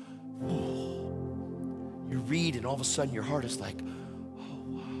 oh. You read and all of a sudden your heart is like, oh,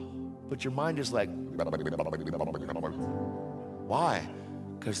 wow. But your mind is like, why?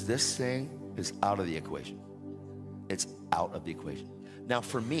 Because this thing is out of the equation. It's out of the equation. Now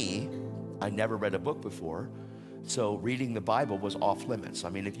for me, I never read a book before, so reading the Bible was off limits. I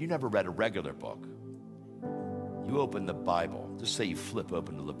mean, if you never read a regular book, you open the Bible, just say you flip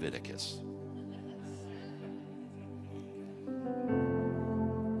open to Leviticus.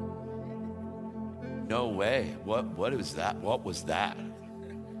 No way. What is that? What was that?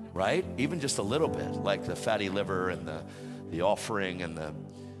 Right? Even just a little bit, like the fatty liver and the offering and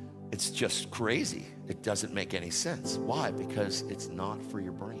it's just crazy. It doesn't make any sense. Why? Because it's not for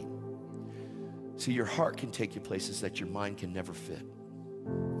your brain. See, your heart can take you places that your mind can never fit.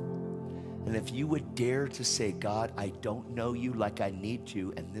 And if you would dare to say, God, I don't know you like I need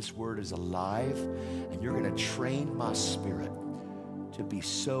to, and this word is alive, and you're going to train my spirit to be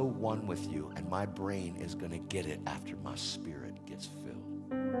so one with you, and my brain is going to get it after my spirit gets filled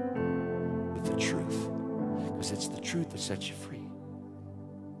with the truth, because it's the truth that sets you free.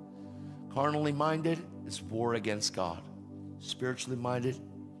 Carnally minded is war against God. Spiritually minded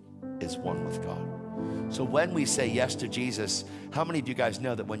is one with God. So when we say yes to Jesus, how many of you guys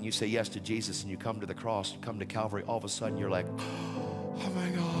know that when you say yes to Jesus and you come to the cross, you come to Calvary, all of a sudden you're like, oh my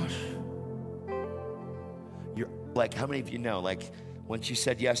gosh. You're like, how many of you know, like, once you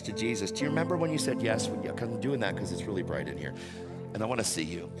said yes to Jesus, do you remember when you said yes? Because I'm doing that because it's really bright in here. And I want to see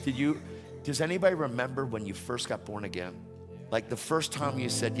you. Does anybody remember when you first got born again? Like the first time you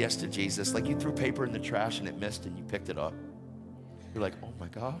said yes to Jesus, like you threw paper in the trash and it missed and you picked it up. You're like, oh my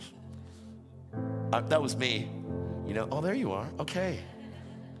gosh. That was me. You know, oh, there you are. Okay.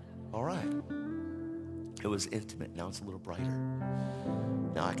 All right. It was intimate. Now it's a little brighter.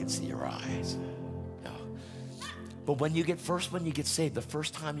 Now I can see your eyes. No. But when you get saved, the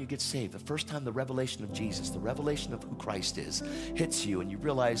first time you get saved, the first time the revelation of Jesus, the revelation of who Christ is, hits you and you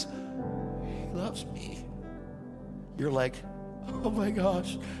realize, he loves me. You're like, oh my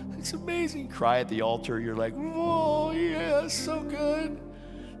gosh, it's amazing. Cry at the altar. You're like, oh yeah, so good.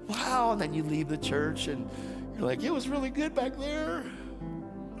 Wow. And then you leave the church and you're like, it was really good back there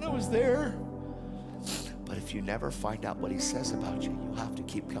when I was there. But if you never find out what he says about you, you'll have to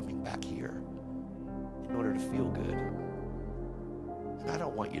keep coming back here in order to feel good. And I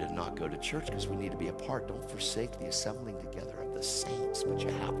don't want you to not go to church because we need to be a part. Don't forsake the assembling together of the saints. But you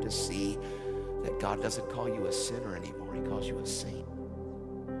have to see that God doesn't call you a sinner anymore. He calls you a saint.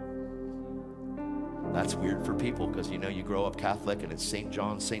 That's weird for people because, you know, you grow up Catholic and it's St.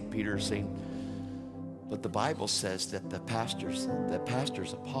 John, St. Peter, But the Bible says that the pastors,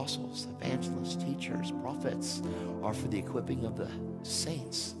 apostles, evangelists, teachers, prophets are for the equipping of the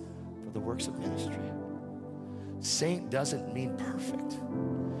saints for the works of ministry. Saint doesn't mean perfect.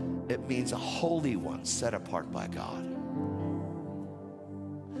 It means a holy one set apart by God.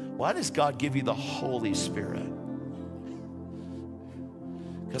 Why does God give you the Holy Spirit?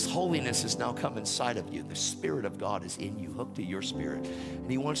 Because holiness has now come inside of you. The Spirit of God is in you, hooked to your spirit.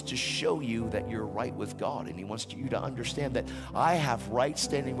 And he wants to show you that you're right with God. And he wants you to understand that I have right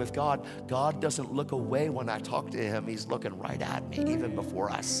standing with God. God doesn't look away when I talk to him. He's looking right at me even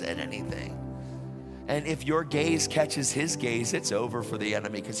before I said anything. And if your gaze catches his gaze, it's over for the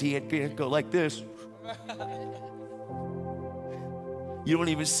enemy because he can't go like this. You don't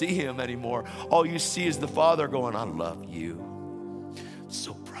even see him anymore. All you see is the Father going, I love you. I'm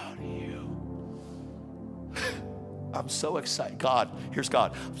so proud of you. I'm so excited. God, here's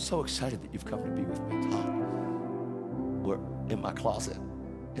God. I'm so excited that you've come to be with me, Todd. We're in my closet,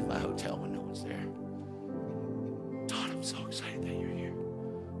 in my hotel when no one's there. Todd, I'm so excited that you're here.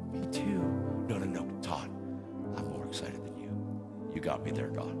 Me too. No, Todd, I'm more excited than you. You got me there,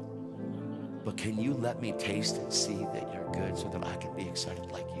 God. But can you let me taste and see that you're good so that I can be excited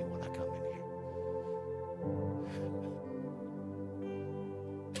like you when I come in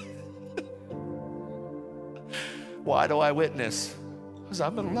here? Why do I witness? Because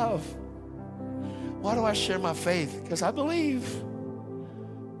I'm in love. Why do I share my faith? Because I believe.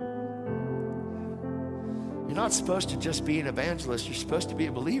 You're not supposed to just be an evangelist. You're supposed to be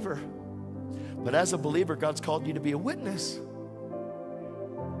a believer. But as a believer, God's called you to be a witness.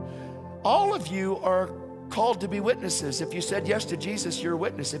 All of you are called to be witnesses. If you said yes to Jesus, you're a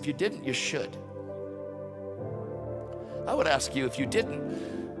witness. If you didn't, you should. I would ask you, if you didn't,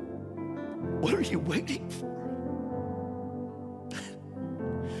 what are you waiting for?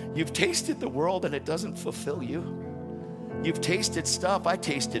 You've tasted the world and it doesn't fulfill you. You've tasted stuff. I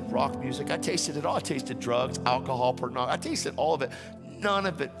tasted rock music. I tasted it all. I tasted drugs, alcohol, pornography. I tasted all of it. None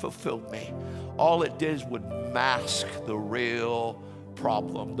of it fulfilled me. All it did would mask the real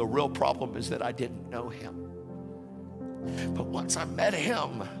problem. The real problem is that I didn't know him. But once I met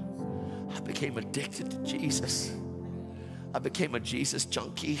him, I became addicted to Jesus. I became a Jesus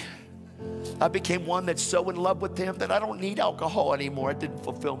junkie. I became one that's so in love with him that I don't need alcohol anymore. It didn't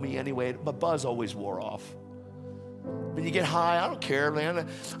fulfill me anyway. My buzz always wore off. When you get high, I don't care, man.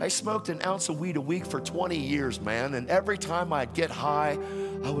 I smoked an ounce of weed a week for 20 years, man. And every time I'd get high,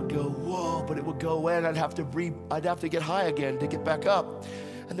 I would go, whoa, but it would go away and I'd have to get high again to get back up.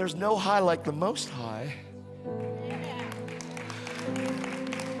 And there's no high like the Most High.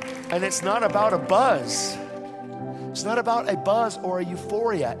 And it's not about a buzz. It's not about a buzz or a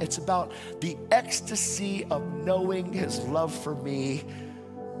euphoria. It's about the ecstasy of knowing his love for me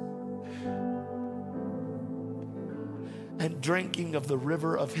and drinking of the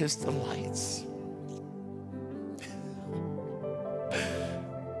river of his delights.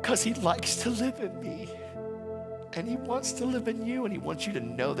 Because he likes to live in me. And he wants to live in you, and he wants you to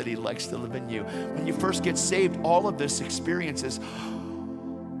know that he likes to live in you. When you first get saved, all of this experiences,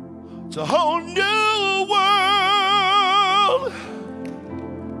 it's a whole new world.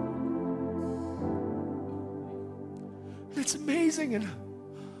 It's amazing, and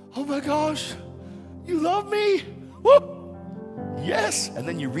oh my gosh, you love me? Woo! Yes, and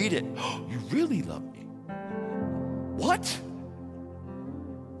then you read it. Oh, you really love me. What?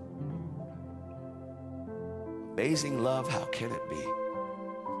 Amazing love, how can it be?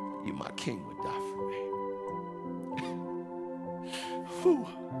 You, my king, would die for me. Whew.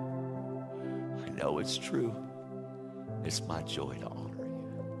 I know it's true. It's my joy to honor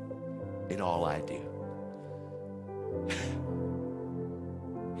you in all I do.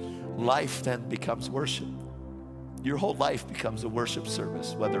 Life then becomes worship. Your whole life becomes a worship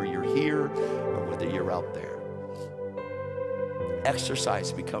service, whether you're here or whether you're out there.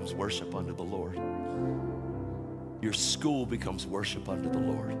 Exercise becomes worship unto the Lord. Your school becomes worship unto the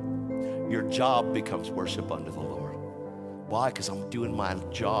Lord. Your job becomes worship unto the Lord. Why? Because I'm doing my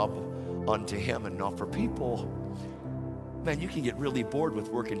job unto him and not for people. Man, you can get really bored with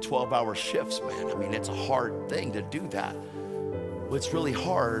working 12-hour shifts, man. I mean, it's a hard thing to do that. It's really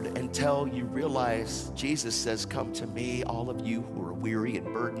hard until you realize Jesus says, come to me, all of you who are weary and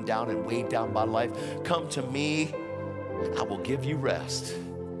burdened down and weighed down by life. Come to me, and I will give you rest.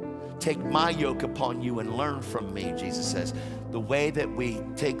 Take my yoke upon you and learn from me, Jesus says. The way that we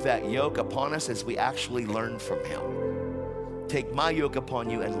take that yoke upon us is we actually learn from him. Take my yoke upon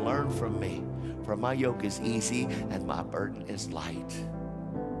you and learn from me. For my yoke is easy and my burden is light.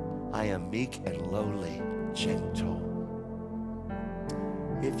 I am meek and lowly, gentle.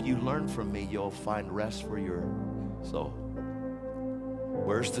 If you learn from me, you'll find rest for your soul.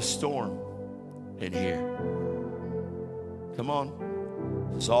 Where's the storm? In here. Come on.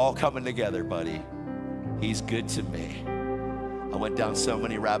 It's all coming together, buddy. He's good to me. I went down so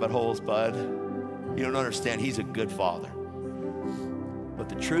many rabbit holes, bud. You don't understand. He's a good father. But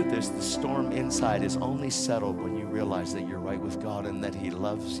the truth is, the storm inside is only settled when you realize that you're right with God and that he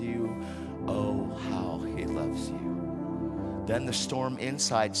loves you. Oh, how he loves you. Then the storm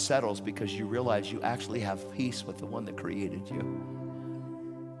inside settles because you realize you actually have peace with the one that created you.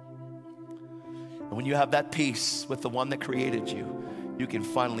 And when you have that peace with the one that created you, you can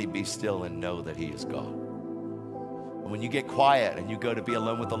finally be still and know that he is God. And when you get quiet and you go to be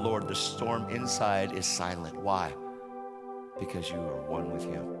alone with the Lord, the storm inside is silent. Why? because you are one with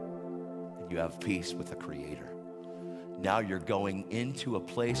him and you have peace with the Creator. Now you're going into a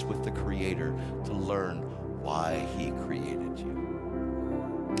place with the Creator to learn why he created you.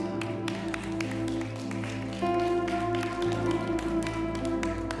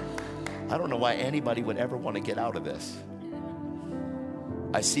 I don't know why anybody would ever want to get out of this.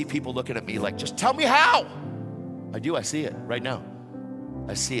 I see people looking at me like, just tell me how. I do, I see it right now.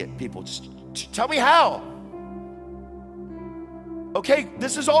 I see it. People just tell me how. Okay,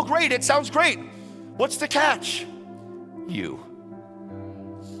 this is all great. It sounds great. What's the catch? You.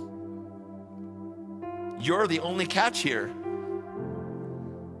 You're the only catch here.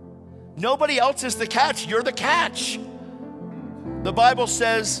 Nobody else is the catch. You're the catch. The Bible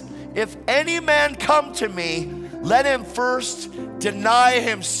says, if any man come to me, let him first deny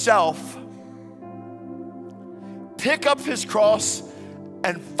himself, pick up his cross,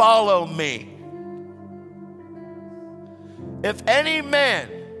 and follow me. If any man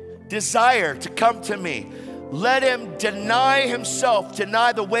desire to come to me, let him deny himself,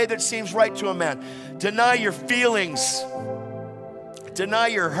 deny the way that seems right to a man, deny your feelings, deny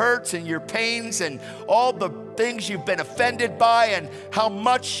your hurts and your pains and all the things you've been offended by and how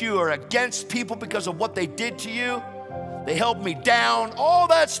much you are against people because of what they did to you. They held me down. All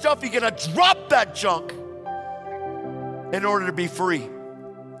that stuff, you're going to drop that junk in order to be free.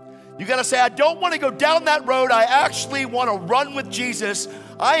 You got to say, I don't want to go down that road. I actually want to run with Jesus.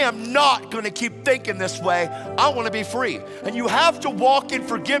 I am not going to keep thinking this way. I want to be free. And you have to walk in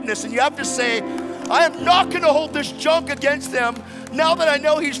forgiveness, and you have to say, I am not going to hold this junk against them. Now that I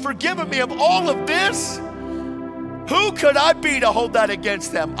know he's forgiven me of all of this, who could I be to hold that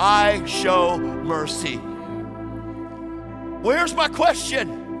against them? I show mercy. Well, here's my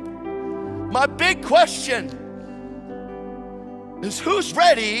question. My big question is, who's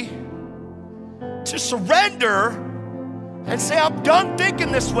ready to surrender and say, I'm done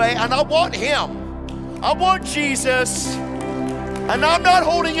thinking this way and I want him. I want Jesus and I'm not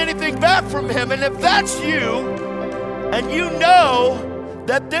holding anything back from him. And if that's you and you know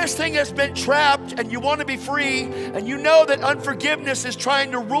that this thing has been trapped and you want to be free and you know that unforgiveness is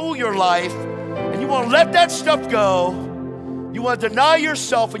trying to rule your life and you want to let that stuff go, you want to deny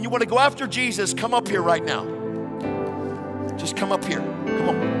yourself and you want to go after Jesus, come up here right now. Just come up here. Come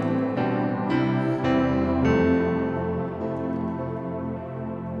on.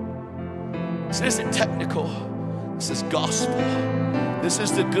 This isn't technical. This is gospel. This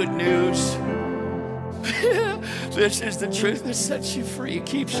is the good news. This is the truth that sets you free,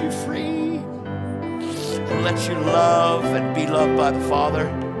 keeps you free, and lets you love and be loved by the Father.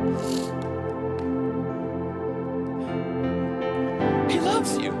 He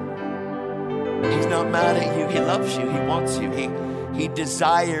loves you. He's not mad at you. He loves you. He wants you. He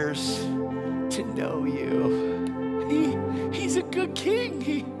desires to know you. He's a good king.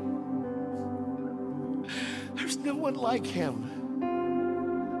 There's no one like him.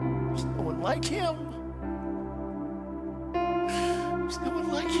 There's no one like him. There's no one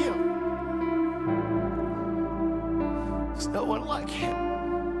like him. There's no one like him.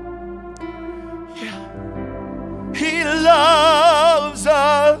 Yeah. He loves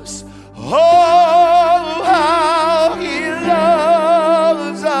us. Oh, how he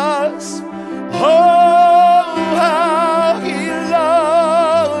loves us. Oh, how he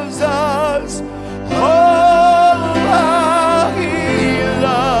loves us. Oh, how he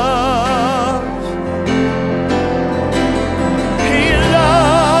loves. He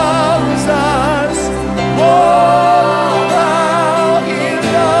loves us. Oh, how he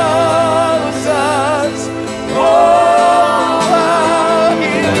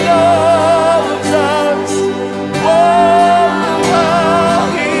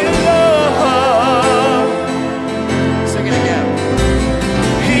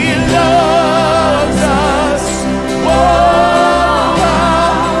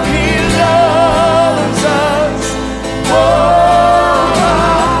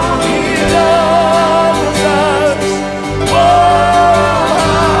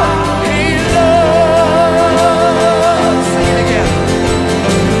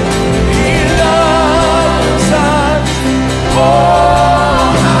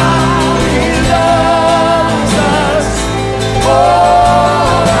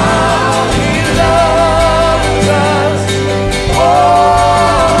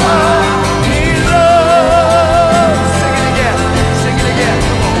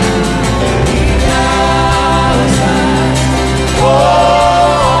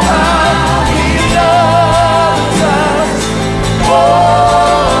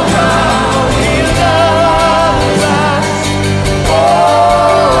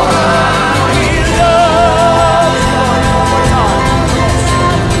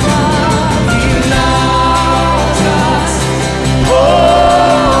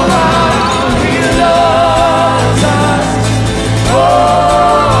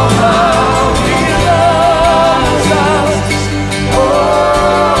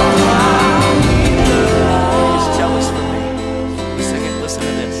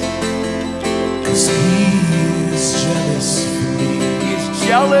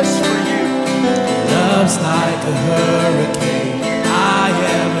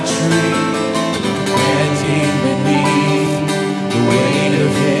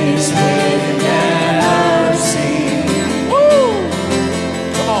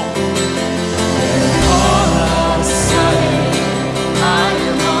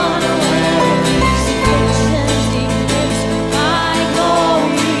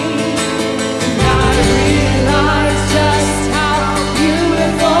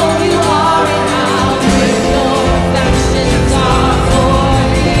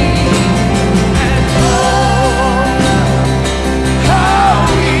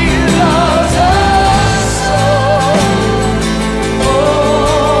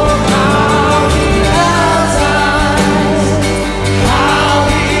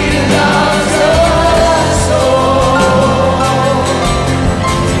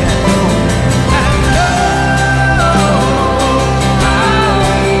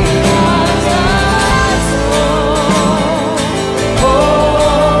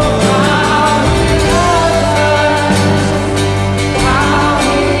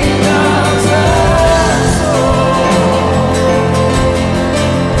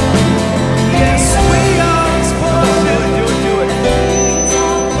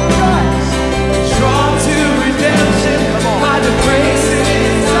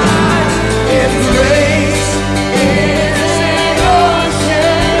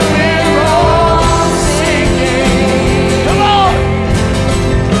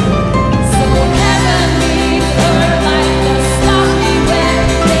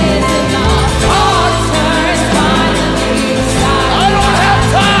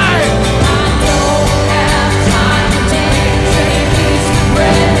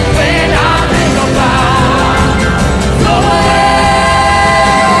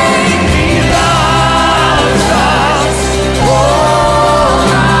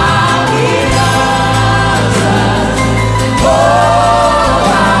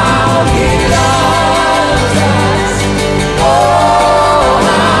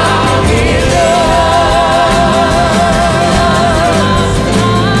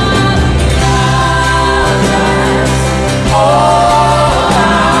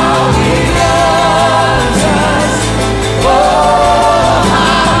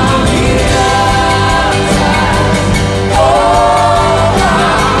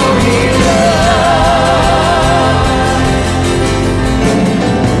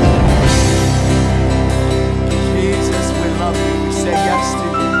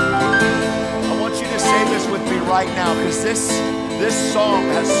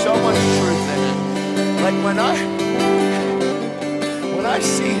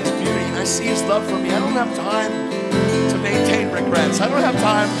see his beauty and I see his love for me, I don't have time to maintain regrets. I don't have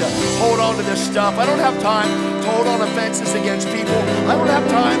time to hold on to this stuff. I don't have time to hold on offenses against people. I don't have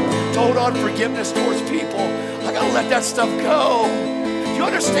time to hold on forgiveness towards people. I gotta let that stuff go. Do you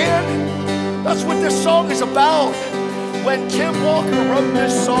understand? That's what this song is about. When Kim Walker wrote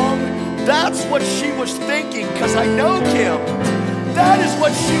this song, that's what she was thinking, because I know Kim. That is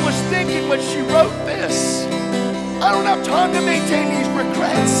what she was thinking when she wrote this. I don't have time to maintain these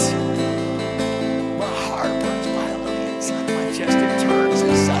regrets. My heart burns violently inside of my chest. It turns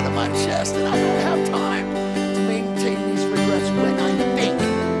inside of my chest, and I don't have time to maintain these regrets when I think.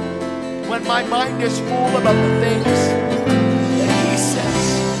 When my mind is full about the things that he says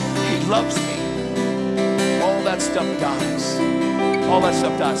he loves me, all that stuff dies. All that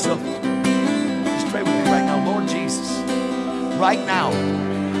stuff dies. So just pray with me right now. Lord Jesus, right now,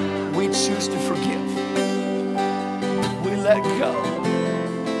 we choose to forgive. We let go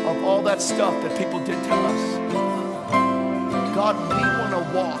of all that stuff that people did to us. God, we want to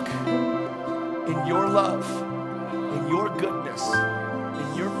walk in your love, in your goodness,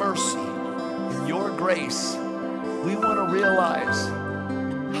 in your mercy, in your grace. We want to realize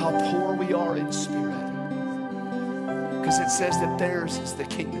how poor we are in spirit, because it says that theirs is the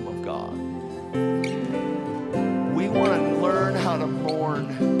kingdom of God. We want to learn how to mourn,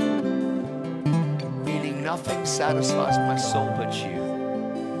 meaning nothing satisfies my soul but you.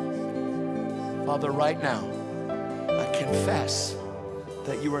 Father, right now, I confess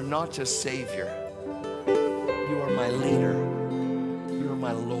that you are not just Savior. You are my leader. You are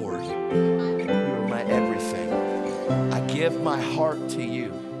my Lord. You are my everything. I give my heart to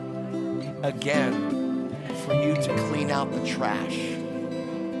you again for you to clean out the trash.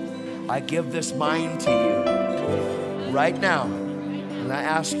 I give this mind to you right now, and I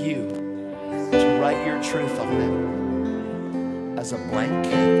ask you to write your truth on it as a blank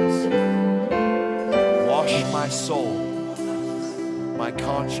canvas. Wash my soul, my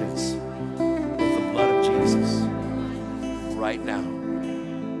conscience with the blood of Jesus right now,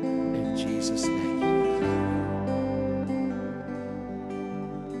 in Jesus' name.